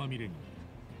ソまみれになる。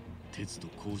鉄と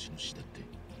工事の死だって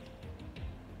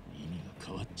意味が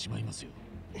変わっちまいますよ。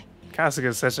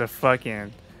 Kasuga's such a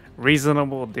fucking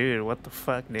reasonable dude. What the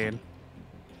fuck, dude?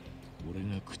 俺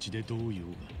が口でどう言お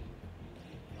う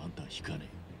があんた引かねえ。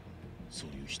そう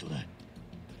いう人だ。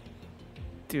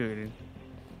 Dude.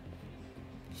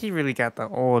 He really got the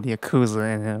old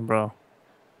Yakuza in him, bro.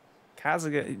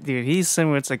 Kasuga, dude, he's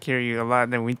similar to Kiryu a lot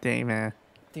than we think, man.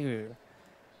 Dude.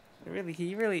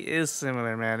 He really is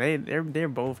similar, man. They're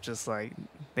both just like,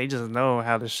 they just know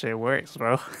how this shit works,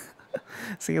 bro.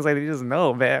 Seems like they just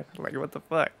know, man. Like, what the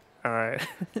fuck? Alright.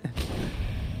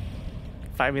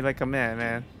 Fight me like a man,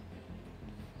 man.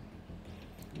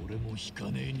 俺も引か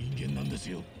ねえ人間なんです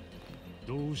よ。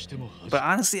どうしても But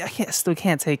honestly, still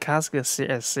can't take Kasuga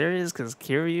as serious because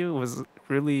Kiryu was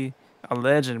really a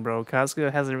legend, bro.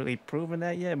 Kasuga hasn't really proven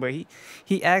that yet, but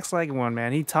he acts like one,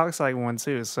 man. He talks like one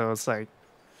too, so it's like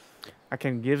I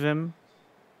can give him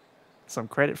some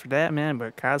credit for that, man.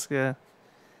 But Kasuga,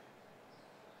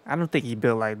 I don't think he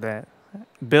built like that.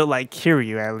 Built like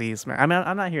Kiryu, at least, man. I mean,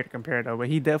 I'm not here to compare though, but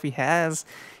he definitely has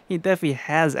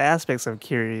aspects of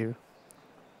Kiryu.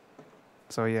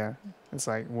 So yeah, it's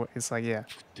like yeah,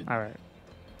 all right.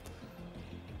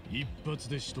 一発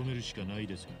で仕留めるしかない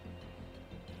ですよ。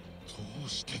どう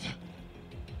してだ。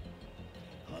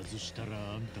外したら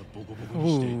あんたボコボコに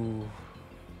して Ooh.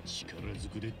 力ず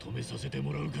くで止めさせて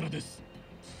もらうからです。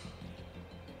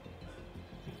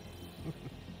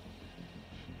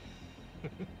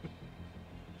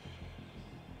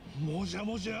もじゃ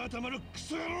もじゃ頭のク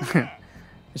ソ野郎だ。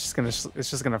 It's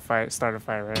just gonna start a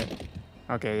fight, right?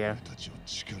 Okay, yeah. 俺たちを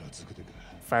力ずくでか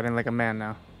Fighting like a man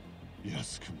now.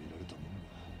 安く見られたもん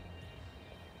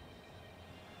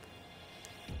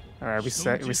だ。 All right,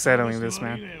 we're settling this,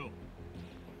 man.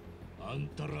 あん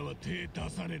たらは手出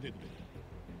さねえでくれ。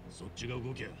そっちが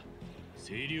動きゃ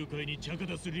清流会に着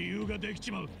出す理由ができ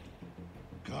ちまう。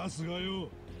ガスがよ、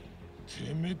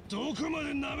てめえどこま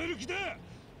で舐める気だ。や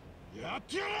っ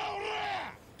てやら俺。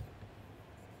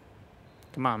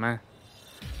 Come on, man.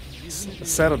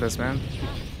 Settle this, man.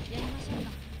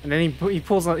 And then he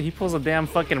pulls a damn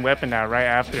fucking weapon out right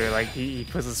after, like he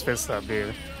puts his fist up,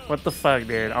 dude. What the fuck,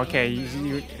 dude? Okay,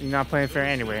 you're not playing fair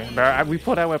anyway. But we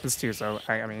pulled out weapons too, so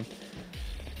I mean.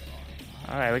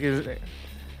 All right, look at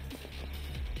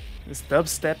this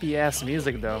dubsteppy ass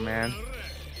music though, man.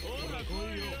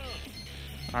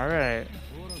 All right.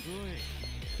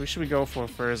 Who should we go for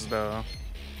first, though?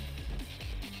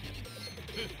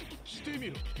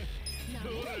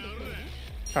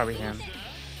 Probably him.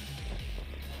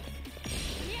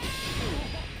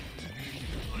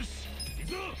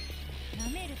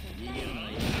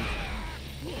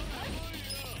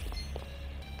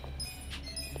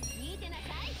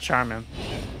 Charm him.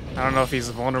 I don't know if he's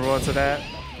vulnerable to that.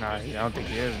 No, I don't think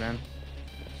he is, man.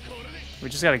 We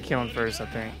just gotta kill him first, I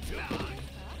think.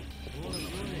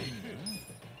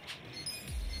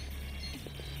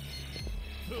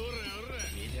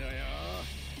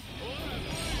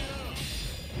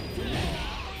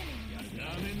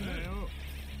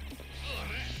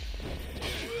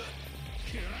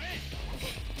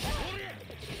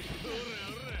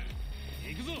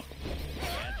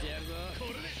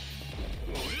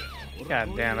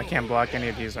 God damn, I can't block any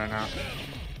of these right now.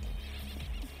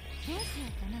 どうしよ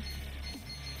うかな。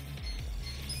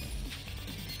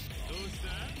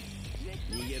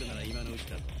逃げるなら今のうち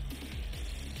だぞ。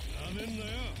なめんな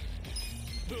よ。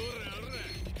ほらほ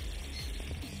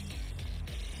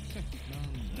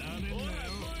ら。なめんなよ。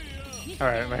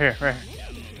Alright, right here, right here.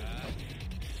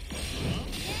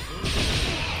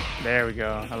 There we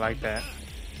go. I like that.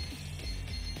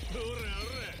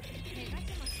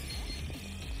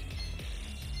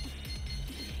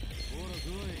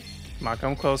 Come on,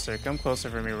 come closer. Come closer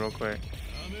for me real quick.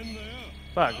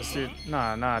 Fuck, this dude.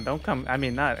 Nah, don't come. I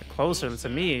mean, not closer to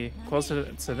me.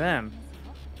 Closer to them.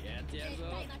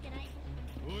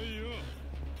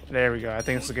 There we go. I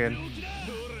think it's good.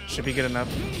 Should be good enough.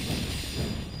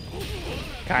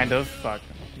 Kind of. Fuck.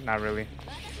 Not really.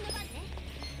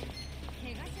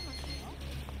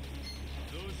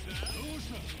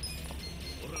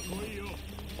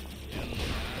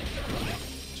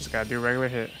 Just gotta do a regular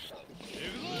hit.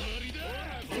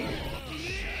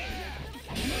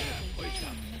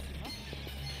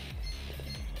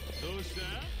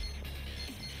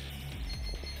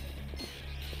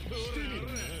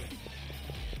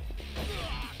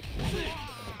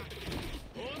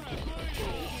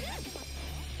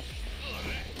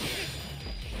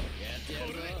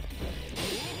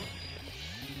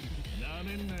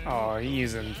 Oh, he's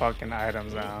using fucking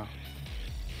items now.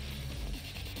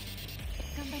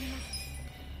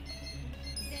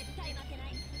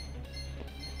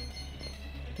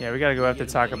 Yeah, we gotta go after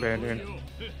Taco Bear, dude.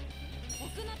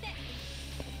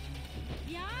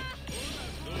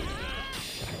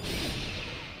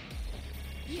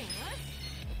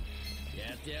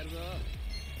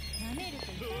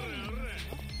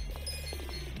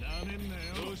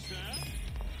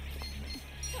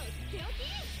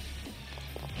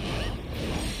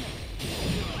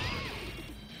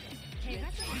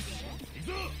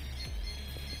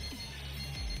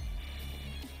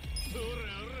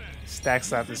 Stack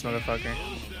slap this motherfucker.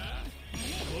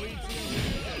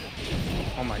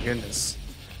 Oh my goodness.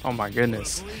 Oh my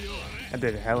goodness. That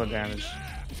did hella damage.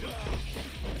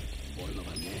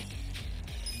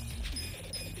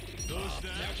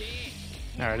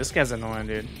 Alright, this guy's annoying,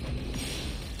 dude.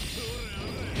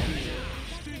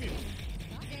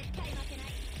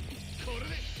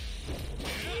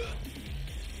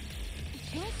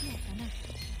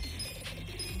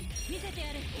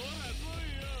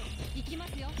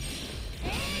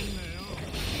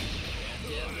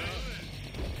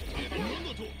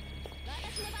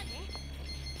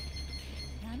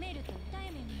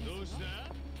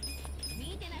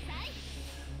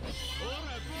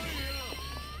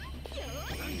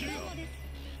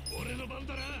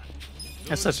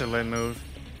 That's such a lit move.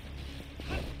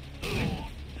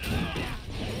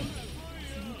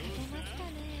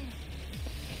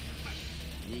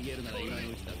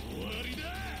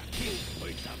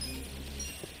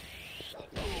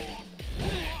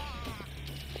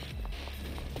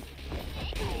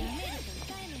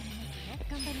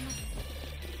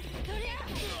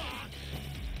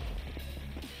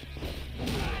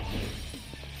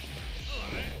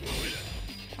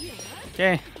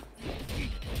 Okay.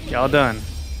 Y'all done.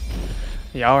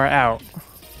 Y'all are out.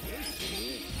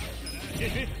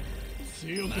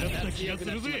 強くなった気がす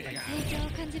るぜ。成長を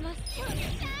感じます。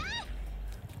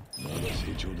まだ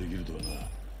成長できるとはな。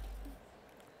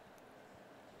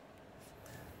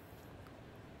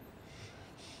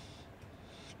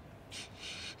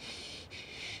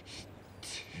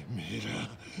てめえら。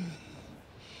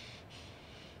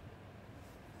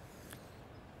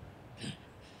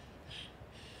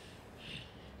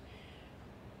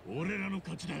俺らの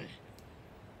勝ちだ。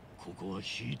ここは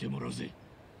引いてもらうぜ。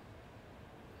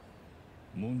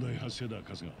問題発生だ、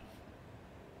春日。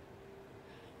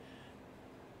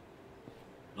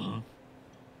あ？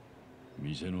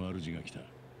店の主が来た。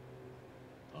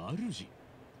主？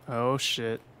 Oh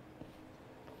shit.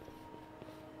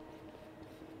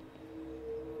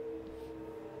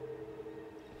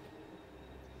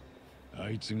 あ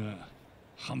いつが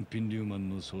半品リューマン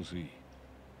の総帥。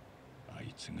あ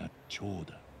いつが長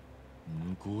だ。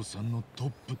向こうさんのト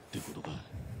ップってことか。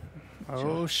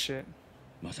Oh shit.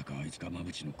 まさかあいつが馬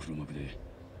淵の黒幕で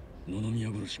野々宮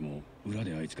殺しも裏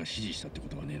であいつが指示したってこ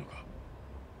とはねえのか。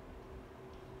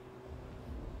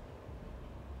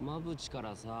馬淵か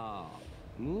らさ、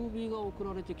ムービーが送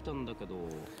られてきたんだけど。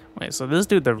 Wait, so this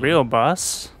dude the real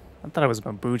boss? I thought it was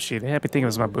Mabuchi. They had me thinking it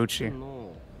was Mabuchi.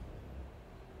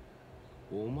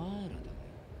 お前らだね。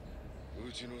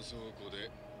うちの倉庫で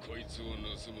こいつを盗も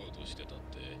うとしてたっ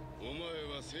て。お前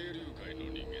は清流会の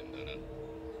人間だな。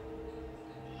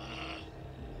ああ、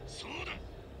そうだ。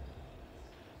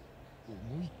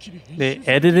思いっきり編 They 集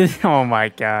されて edited it. Oh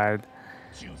my god.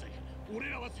 違うぜ。俺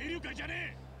らは清流会じゃ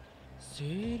ね清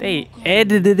流 They 会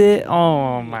edited it.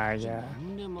 Oh my じゃ god. な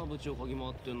んでまぶちを嗅ぎ回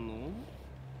ってんの？え。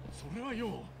それは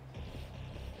よ。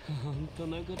本当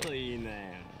のこと言いなよ。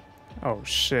 Oh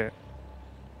shit.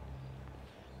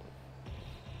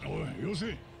 おい、よ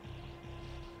せ。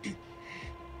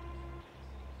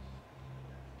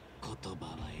言葉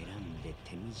は選んで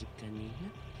手短にな。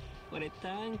これ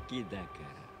短期だから。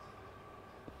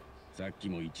さっき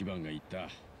も一番が言った。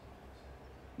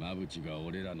マブチが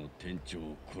俺らの店長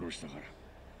を殺したか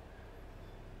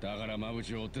ら。だからマブ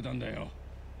チを追ってたんだよ。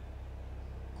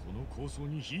この構想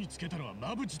に火つけたのは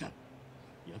マブチだ。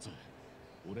奴は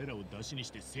俺らを出しにし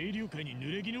て清流会に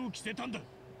濡れ衣を着せたんだ。って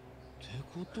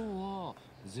ことは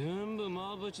全部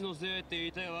マブチのせいって言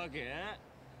いたいわけ？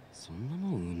そんな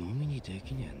もん鵜呑みにで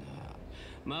きねえ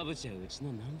な。マブチはうち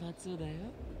のナンバー2だよ。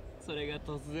それが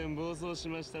突然暴走し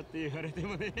ましたって言われて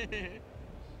もね。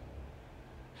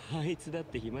あいつだっ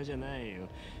て暇じゃないよ。いろいろ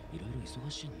忙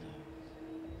しいんだよ。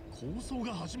構想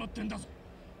が始まってんだぞ。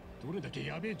どれだけ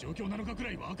やべえ状況なのかく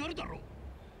らいわかるだろう。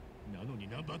なのに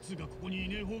ナンバー2がここにい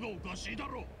ねえ方がおかしいだ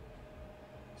ろう。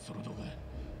その動画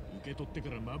受け取ってか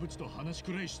らマブチと話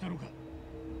くらいしたのか。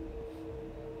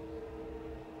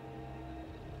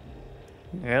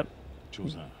 Yep. 長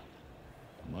さん、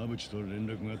マブチと連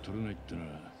絡が取れないってのは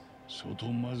相当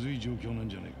まずい状況なん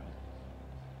じゃないか。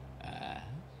ああ、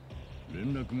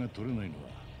連絡が取れないのは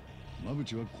マブ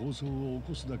チは抗争を起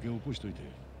こすだけ起こしといて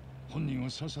本人は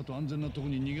さっさと安全なとこ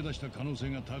に逃げ出した可能性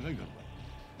が高いから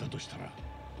だ。だとしたらあ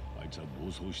いつは暴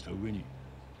走した上に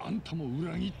あんたも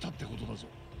裏切ったってことだぞ。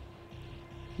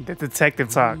 The detective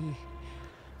talk.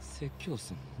 説教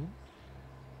すんの？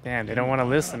 Damn, they don't want to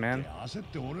listen, man. 焦っ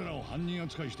て俺らを犯人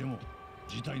扱いしても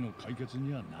事態の解決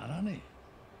にはならね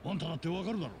え。あんただってわ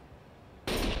かるだろ。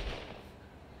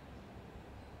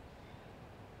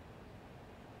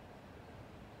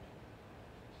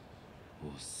お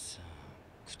っさん、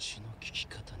口の利き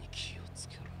方に気をつ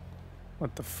けろ。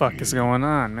 What the fuck is going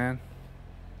on, man?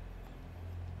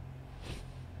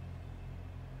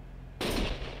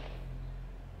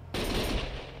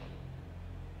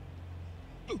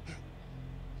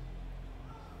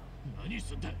 何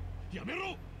すんだ。やめ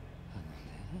ろ。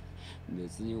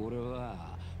別に俺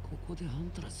はここであん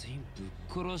たら全員ぶっ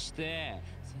殺して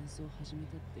戦争を始め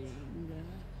たっていうんだ。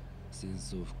戦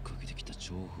争をふっかけてきた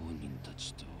張本人た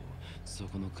ちとそ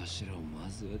この頭をま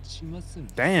ずは血祭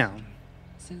り。 Damn.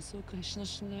 戦争開始の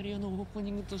シナリオのオープ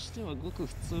ニングとしてはごく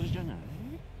普通じゃない？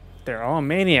 They're all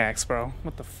maniacs, bro.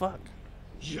 What the fuck?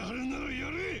 やるなら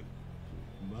やれ。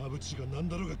マブチが何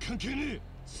だろうが関係ねえ。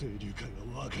清流会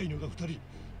は若いのが2人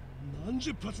何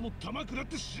十発も弾食らっ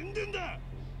て死んでんだ。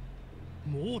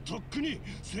もうとっくに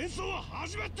戦争は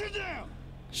始まってんだよ。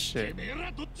 Shit. てめえ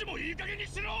らどっちもいい加減に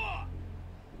しろ。あ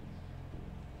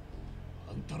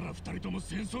んたら2人とも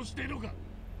戦争してえのか。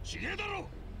ちげえだろ。こ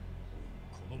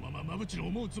のままマブチの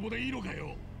思うツボでいいのか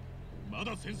よ。ま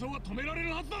だ戦争は止められ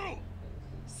るはずだろ。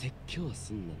説教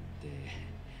すんなって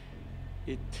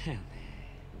言ったよね。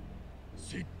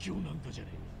説教なんかじゃね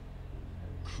え。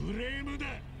クレームだ。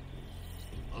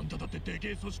あんただってでけ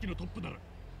え組織のトップなら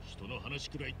人の話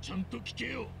くらいちゃんと聞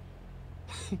けよ。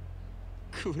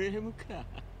クレームか。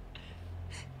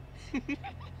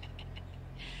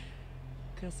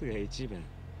春日一番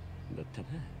だったな。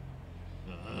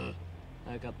あ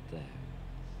あ、分かったよ。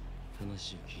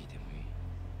話を聞いても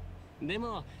いい？で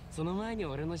もその前に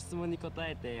俺の質問に答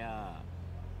えてよ。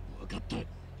分かった。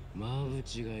マブ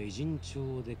チが偉人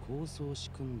帳で構想を仕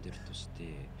組んでるとし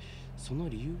てその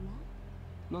理由は？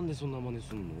なんでそんな真似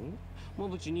すんの？マ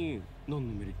ブチに何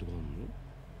のメリットがあるの？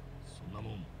そんなも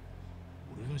ん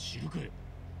俺が知るかよ。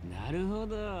なるほ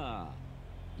ど。じゃ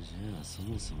あそ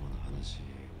もそもの話、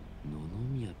野々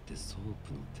宮ってソー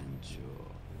プの店長、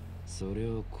それ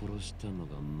を殺したの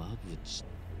がマブチっ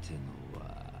ての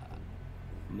は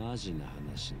マジな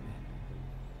話ね。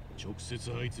直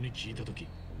接あいつに聞いたとき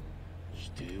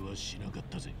否定はしなかっ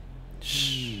たぜ。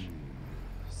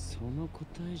その答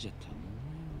えじゃたまん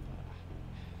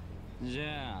ないわ。じ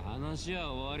ゃあ話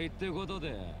は終わりってこと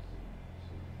で。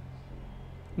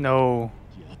 No.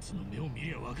 奴の目を見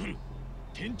りゃわかる。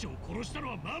店長を殺したの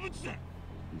はマブチだ。で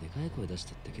かい声出し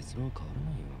たって結論は変わら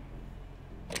ないよ。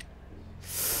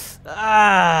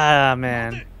Ah, 待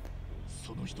man. て。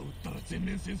その人を撃ったら全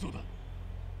面戦争だ。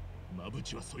マブ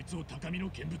チはそいつを高みの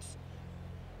見物。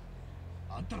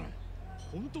あんたら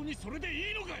本当にそれで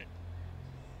いいのかい。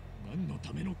何の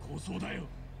ための構想だよ。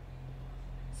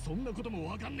そんなことも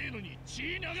わかんねえのに血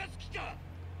流す気か。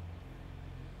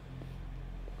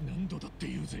何度だって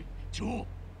言うぜ長。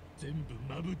全部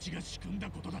マブチが仕組んだ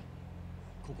ことだ。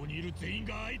ここにいる全員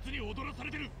があいつに踊らさ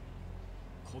れてる。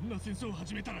こんな戦争を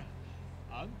始めたら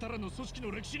あんたらの組織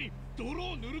の歴史に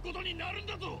泥を塗ることになるん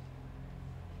だぞ。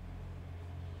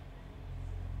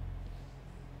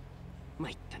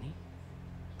参ったね。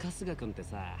春日君って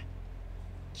さ、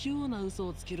器用な嘘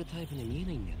をつけるタイプには見え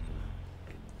ないんだよ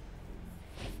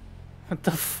な。What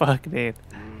the fuck, dude?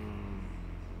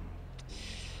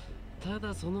 た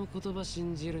だその言葉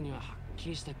信じるにははっき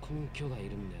りした根拠がい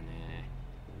るんだよね。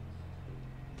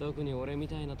特に俺み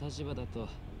たいな立場だと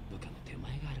部下の手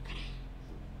前があるから。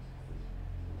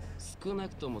少な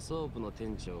くともソープの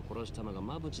店長を殺したのが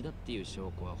馬淵だっていう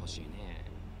証拠は欲しいね。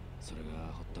それ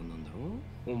が発端なんだろ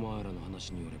う、お前らの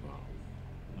話によれば。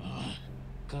ああ、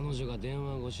彼女が電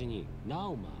話越しに「ラ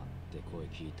ウマー」って声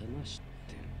聞いたのは知っ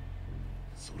てる。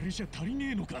それじゃ足り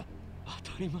ねえのか。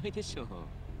当たり前でしょ。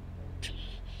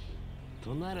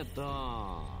となると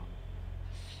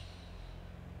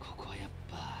ここはやっ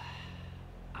ぱ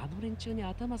あの連中に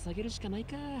頭下げるしかない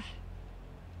か。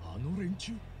あの連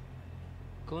中。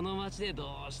この町で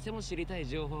どうしても知りたい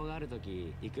情報があると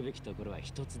き行くべきところは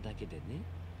一つだけでね。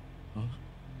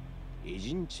偉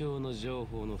人帳の情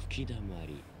報の吹き溜ま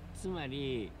り、つま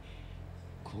り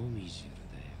コミジュル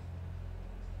だよ。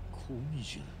コミ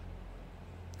ジュル。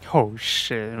 Oh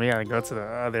shit, we gotta go to the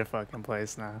other fucking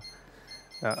place now.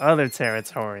 The other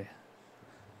territory.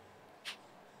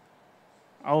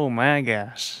 Oh my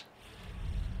gosh.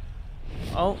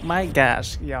 Oh my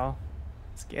gosh, y'all.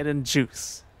 Let's get in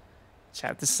juice.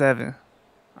 Chapter 7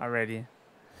 already.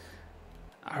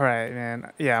 Alright,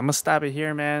 man. Yeah, I'm gonna stop it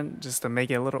here, man, just to make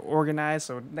it a little organized.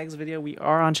 So next video, we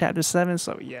are on Chapter 7.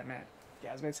 So yeah, man. If you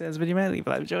guys make sense of this video, man, leave a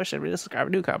like, Joe, share,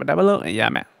 subscribe, do comment down below. And yeah,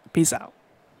 man. Peace out.